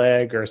break a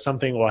leg, or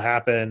something will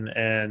happen,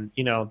 and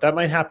that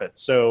might happen.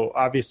 So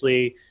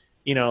obviously,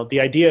 the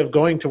idea of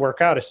going to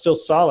work out is still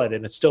solid,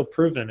 and it's still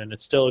proven, and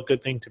it's still a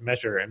good thing to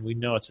measure, and we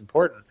know it's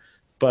important.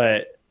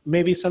 But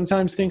maybe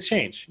sometimes things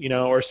change,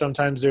 or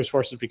sometimes there's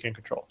forces we can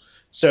control.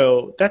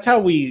 So that's how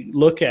we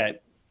look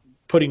at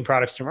putting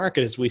products to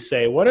market, is we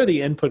say, what are the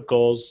input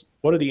goals?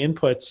 What are the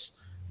inputs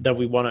that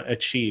we want to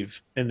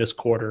achieve in this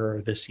quarter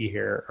or this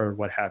year or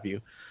what have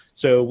you?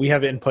 So we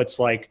have inputs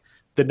like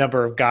the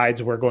number of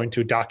guides we're going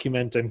to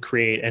document and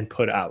create and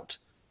put out,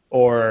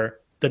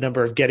 or the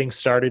number of getting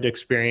started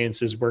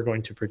experiences we're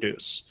going to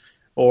produce,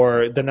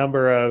 or the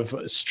number of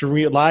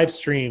live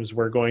streams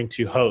we're going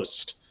to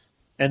host.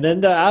 And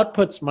then the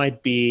outputs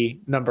might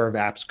be number of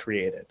apps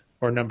created,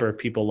 or number of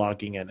people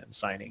logging in and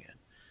signing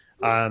in.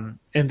 And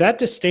that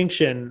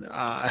distinction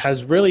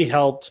has really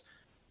helped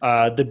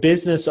the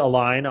business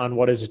align on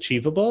what is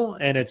achievable,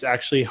 and it's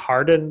actually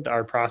hardened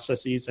our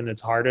processes and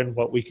it's hardened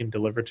what we can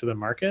deliver to the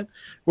market.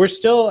 We're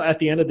still, at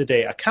the end of the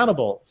day,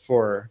 accountable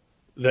for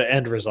the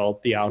end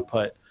result, the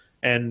output,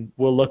 and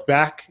we'll look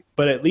back.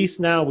 But at least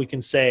now we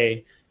can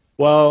say,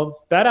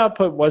 well, that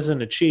output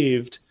wasn't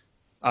achieved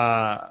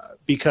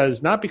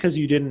because not because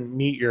you didn't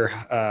meet your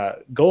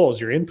goals,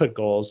 your input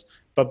goals,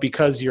 but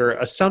because your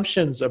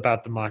assumptions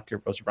about the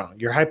market was wrong.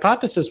 Your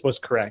hypothesis was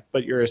correct,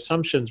 but your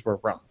assumptions were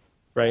wrong,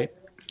 right?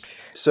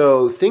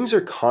 So things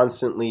are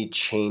constantly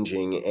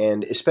changing,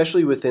 and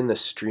especially within the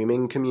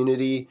streaming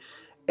community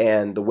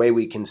and the way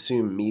we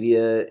consume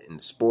media and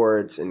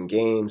sports and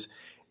games,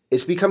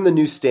 it's become the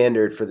new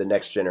standard for the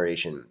next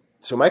generation.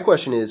 So my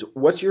question is,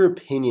 what's your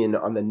opinion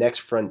on the next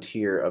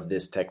frontier of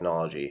this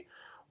technology?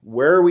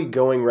 Where are we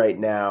going right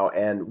now,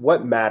 and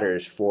what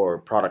matters for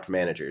product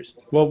managers?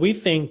 Well, we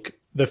think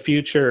the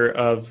future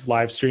of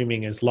live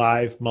streaming is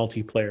live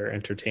multiplayer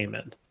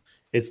entertainment.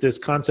 It's this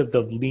concept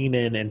of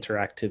lean-in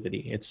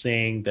interactivity. It's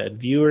saying that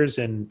viewers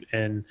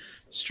and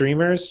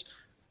streamers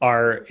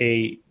are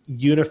a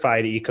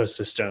unified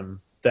ecosystem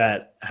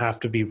that have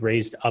to be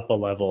raised up a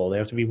level. They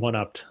have to be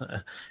one-upped,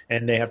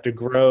 and they have to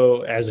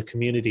grow as a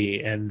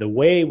community. And the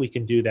way we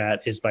can do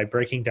that is by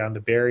breaking down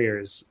the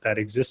barriers that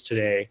exist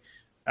today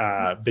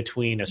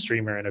between a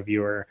streamer and a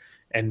viewer,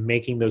 and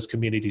making those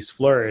communities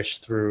flourish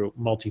through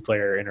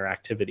multiplayer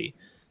interactivity.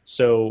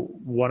 So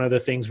one of the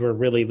things we're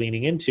really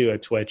leaning into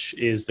at Twitch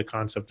is the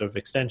concept of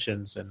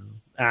extensions and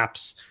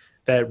apps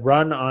that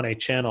run on a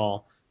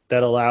channel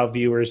that allow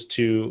viewers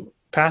to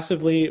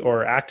passively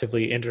or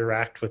actively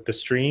interact with the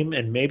stream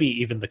and maybe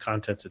even the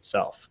content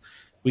itself.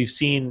 We've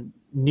seen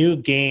new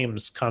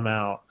games come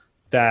out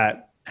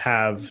that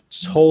have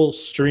whole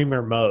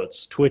streamer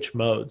modes, Twitch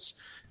modes,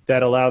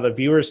 that allow the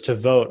viewers to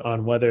vote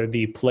on whether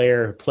the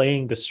player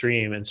playing the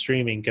stream and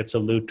streaming gets a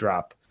loot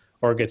drop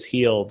or gets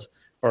healed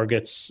or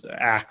gets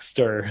axed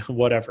or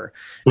whatever.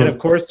 And of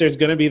course, there's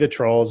going to be the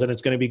trolls, and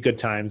it's going to be good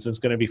times, and it's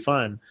going to be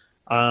fun.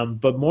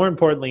 But more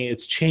importantly,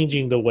 it's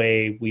changing the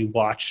way we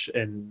watch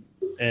and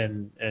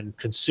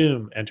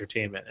consume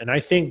entertainment. And I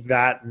think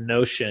that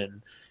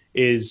notion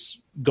is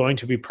going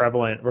to be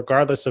prevalent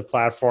regardless of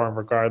platform,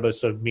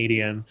 regardless of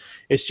medium.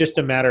 It's just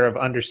a matter of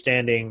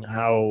understanding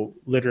how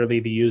literally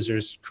the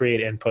users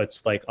create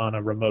inputs, like on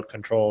a remote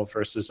control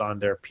versus on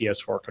their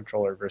PS4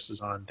 controller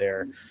versus on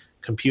their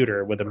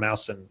computer with a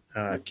mouse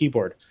and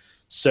keyboard.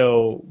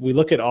 So we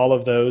look at all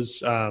of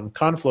those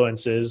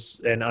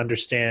confluences and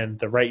understand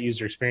the right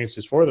user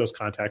experiences for those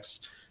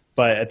contexts.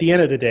 But at the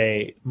end of the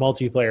day,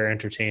 multiplayer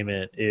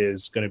entertainment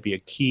is going to be a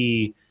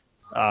key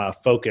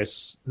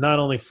focus, not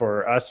only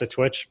for us at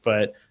Twitch,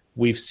 but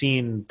we've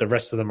seen the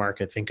rest of the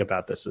market think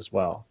about this as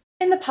well.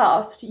 In the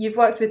past, you've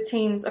worked with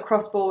teams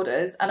across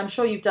borders, and I'm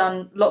sure you've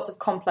done lots of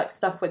complex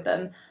stuff with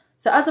them.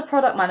 So as a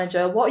product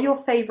manager, what are your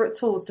favorite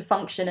tools to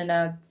function in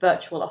a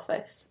virtual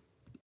office?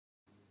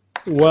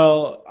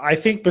 Well, I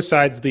think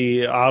besides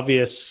the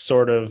obvious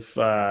sort of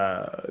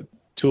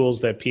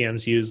tools that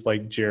PMs use,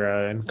 like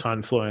Jira and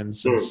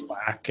Confluence and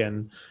Slack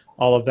and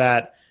all of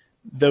that,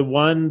 the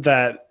one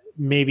that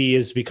maybe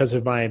is because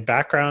of my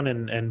background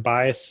and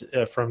bias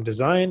from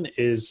design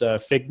is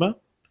Figma.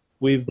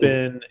 We've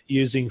been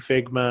using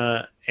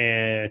Figma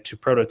to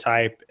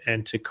prototype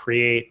and to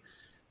create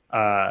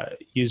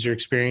user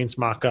experience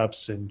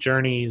mockups and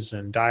journeys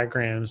and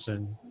diagrams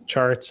and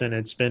charts, and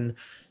it's been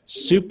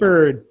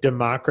super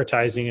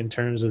democratizing in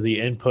terms of the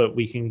input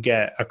we can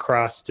get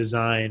across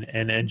design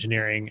and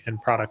engineering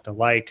and product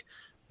alike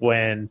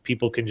when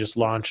people can just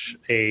launch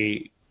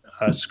a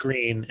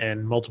screen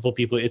and multiple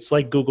people. It's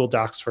like Google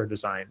Docs for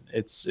design.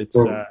 It's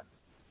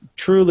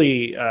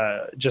truly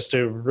just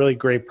a really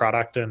great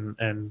product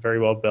and very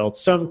well built.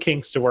 Some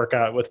kinks to work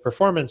out with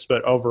performance,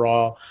 but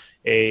overall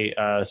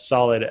a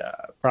solid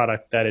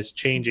product that is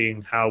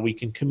changing how we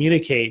can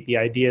communicate the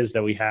ideas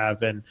that we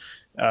have and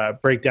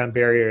break down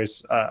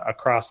barriers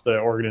across the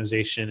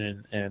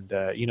organization.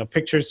 And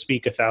pictures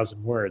speak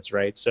 1,000 words,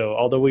 right? So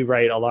although we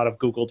write a lot of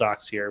Google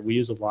Docs here, we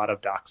use a lot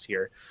of docs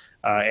here,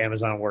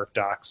 Amazon Work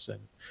Docs,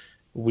 and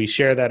we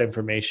share that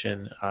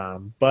information.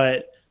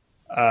 But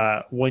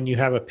when you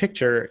have a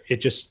picture, it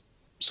just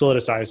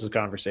solidifies the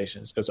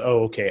conversations. It goes,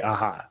 oh, okay,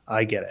 aha,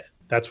 I get it.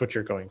 That's what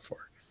you're going for.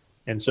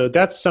 And so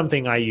that's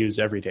something I use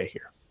every day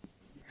here.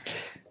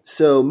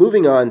 So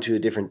moving on to a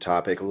different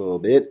topic a little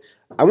bit,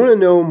 I want to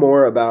know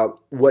more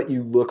about what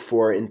you look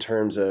for in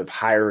terms of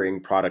hiring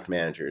product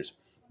managers.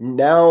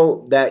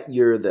 Now that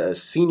you're the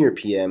senior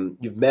PM,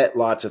 you've met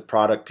lots of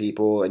product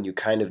people and you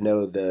kind of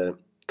know the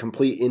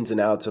complete ins and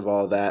outs of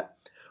all that.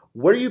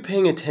 What are you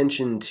paying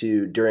attention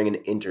to during an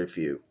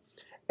interview?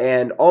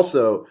 And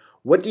also,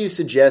 what do you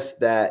suggest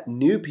that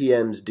new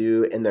PMs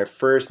do in their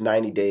first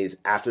 90 days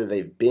after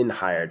they've been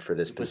hired for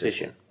this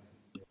position?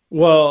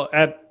 Well,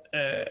 at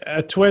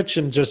Twitch,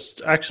 and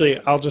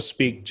I'll just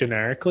speak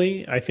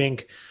generically. I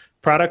think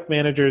product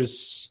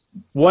managers,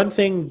 one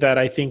thing that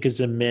I think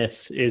is a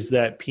myth is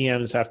that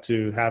PMs have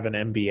to have an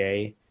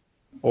MBA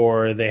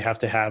or they have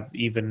to have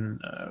even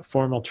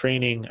formal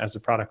training as a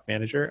product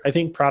manager. I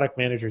think product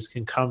managers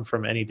can come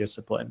from any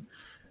discipline.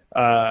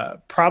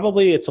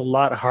 Probably it's a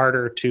lot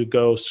harder to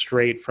go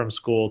straight from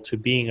school to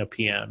being a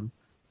PM,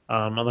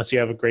 unless you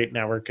have a great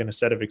network and a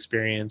set of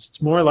experience.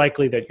 It's more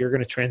likely that you're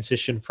going to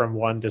transition from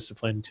one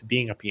discipline to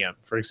being a PM.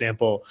 For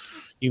example,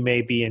 you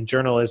may be in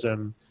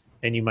journalism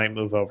and you might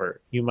move over.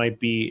 You might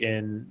be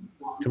in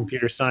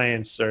computer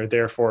science or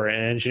therefore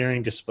an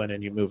engineering discipline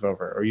and you move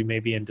over, or you may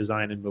be in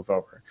design and move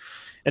over.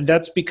 And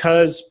that's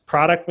because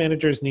product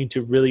managers need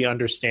to really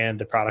understand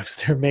the products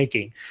they're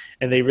making,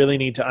 and they really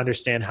need to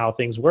understand how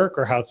things work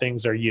or how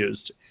things are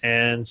used.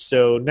 And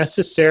so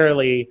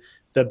necessarily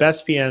the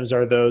best PMs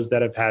are those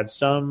that have had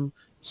some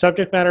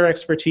subject matter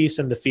expertise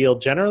in the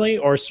field generally,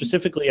 or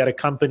specifically at a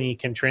company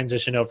can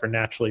transition over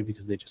naturally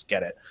because they just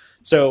get it.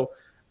 So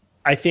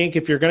I think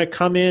if you're going to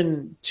come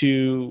in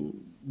to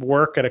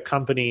work at a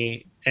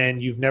company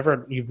and you've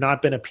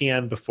not been a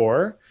PM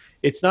before,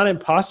 it's not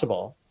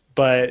impossible,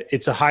 but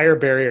it's a higher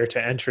barrier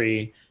to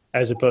entry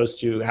as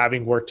opposed to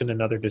having worked in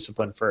another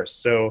discipline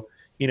first. So,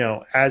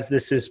 as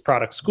this is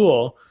product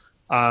school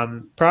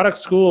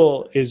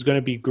is going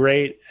to be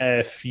great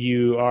if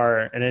you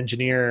are an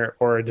engineer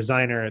or a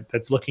designer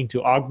that's looking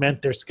to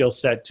augment their skill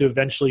set to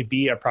eventually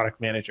be a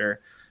product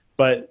manager.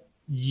 But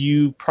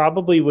you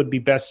probably would be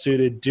best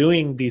suited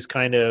doing these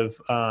kind of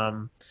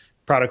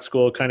product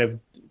school kind of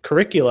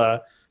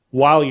curricula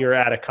while you're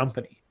at a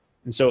company.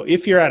 And so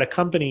if you're at a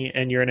company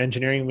and you're an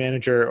engineering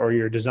manager or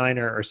you're a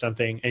designer or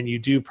something, and you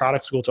do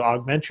product school to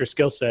augment your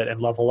skill set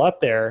and level up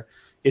there,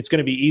 it's going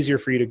to be easier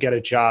for you to get a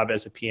job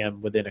as a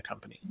PM within a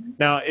company.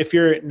 Now, if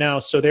you're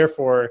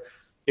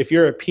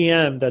a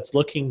PM that's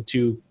looking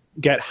to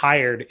get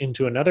hired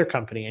into another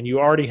company and you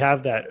already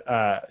have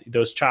that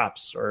those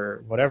chops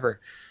or whatever,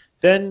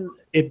 then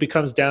it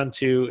becomes down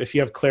to if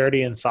you have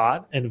clarity in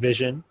thought and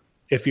vision,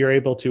 if you're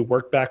able to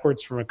work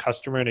backwards from a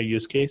customer and a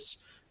use case,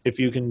 if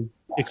you can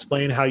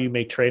explain how you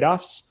make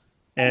trade-offs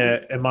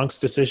amongst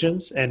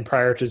decisions and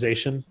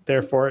prioritization.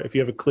 Therefore, if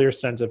you have a clear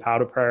sense of how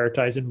to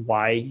prioritize and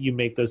why you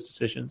make those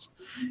decisions,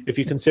 if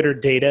you consider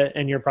data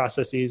in your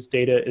processes,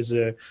 data is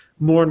a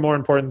more and more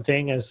important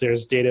thing as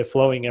there's data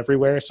flowing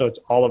everywhere. So it's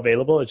all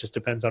available. It just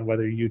depends on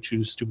whether you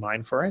choose to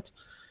mine for it.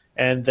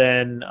 And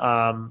then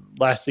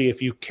lastly,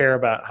 if you care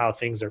about how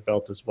things are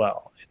built as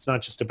well, it's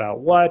not just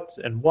about what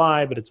and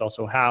why, but it's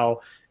also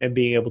how, and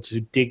being able to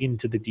dig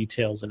into the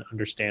details and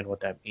understand what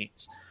that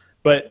means.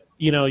 But,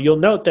 you'll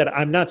note that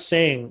I'm not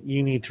saying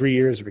you need 3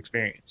 years of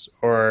experience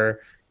or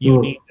you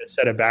need a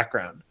set of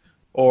background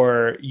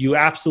or you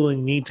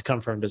absolutely need to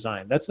come from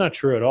design. That's not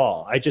true at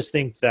all. I just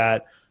think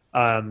that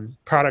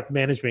product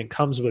management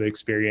comes with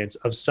experience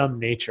of some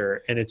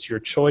nature, and it's your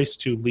choice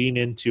to lean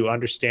into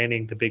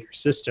understanding the bigger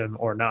system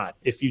or not.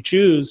 If you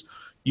choose,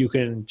 you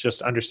can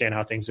just understand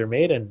how things are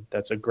made, and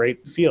that's a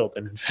great field.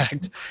 And in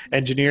fact,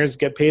 engineers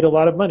get paid a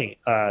lot of money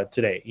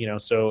today,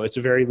 so it's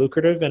a very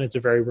lucrative and it's a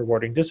very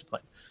rewarding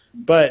discipline.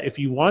 But if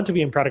you want to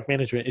be in product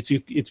management,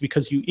 it's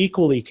because you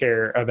equally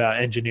care about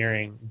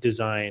engineering,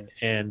 design,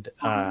 and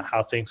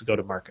how things go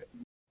to market.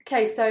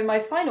 Okay, so my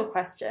final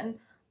question,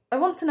 I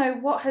want to know,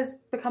 what has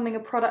becoming a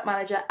product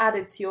manager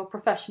added to your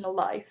professional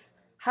life?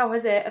 How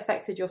has it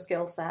affected your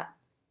skill set?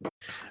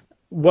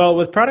 Well,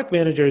 with product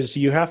managers,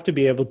 you have to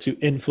be able to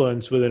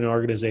influence within an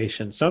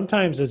organization.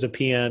 Sometimes as a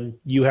PM,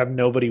 you have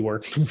nobody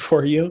working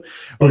for you,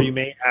 or you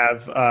may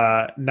have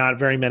not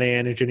very many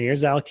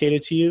engineers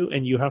allocated to you,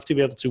 and you have to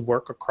be able to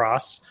work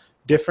across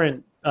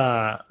different,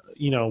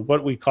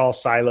 what we call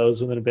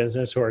silos within a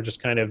business, who are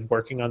just kind of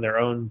working on their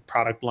own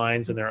product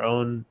lines and their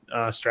own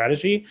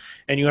strategy.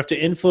 And you have to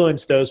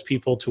influence those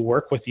people to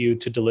work with you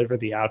to deliver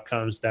the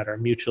outcomes that are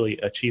mutually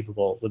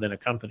achievable within a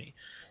company.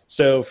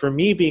 So for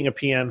me, being a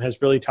PM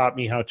has really taught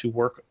me how to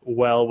work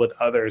well with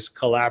others,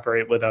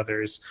 collaborate with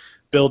others,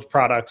 build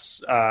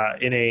products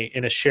in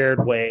a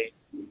shared way,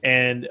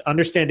 and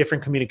understand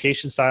different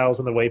communication styles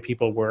and the way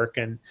people work.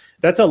 And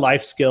that's a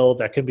life skill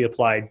that can be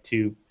applied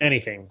to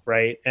anything,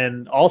 right?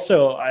 And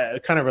also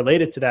kind of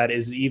related to that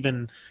is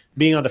even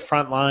being on the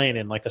front line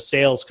in like a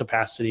sales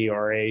capacity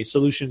or a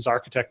solutions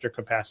architecture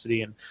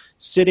capacity, and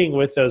sitting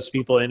with those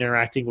people,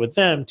 interacting with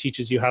them,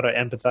 teaches you how to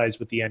empathize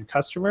with the end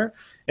customer.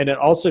 And it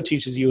also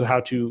teaches you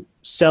how to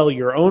sell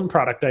your own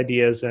product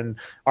ideas and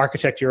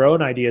architect your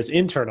own ideas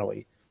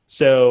internally.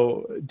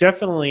 So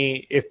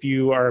definitely, if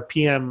you are a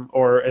PM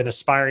or an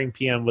aspiring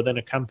PM within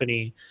a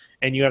company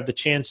and you have the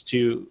chance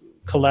to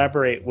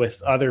collaborate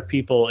with other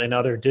people in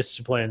other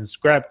disciplines,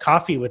 grab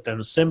coffee with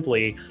them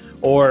simply,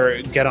 or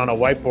get on a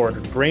whiteboard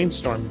and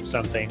brainstorm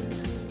something.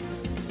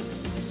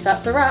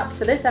 That's a wrap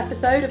for this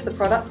episode of the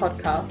Product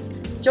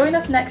Podcast. Join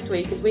us next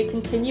week as we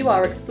continue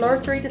our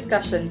exploratory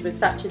discussions with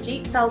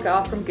Satyajit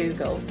Salgar from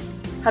Google.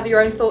 Have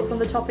your own thoughts on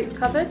the topics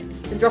covered?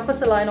 Then drop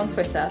us a line on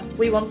Twitter.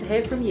 We want to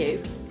hear from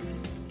you.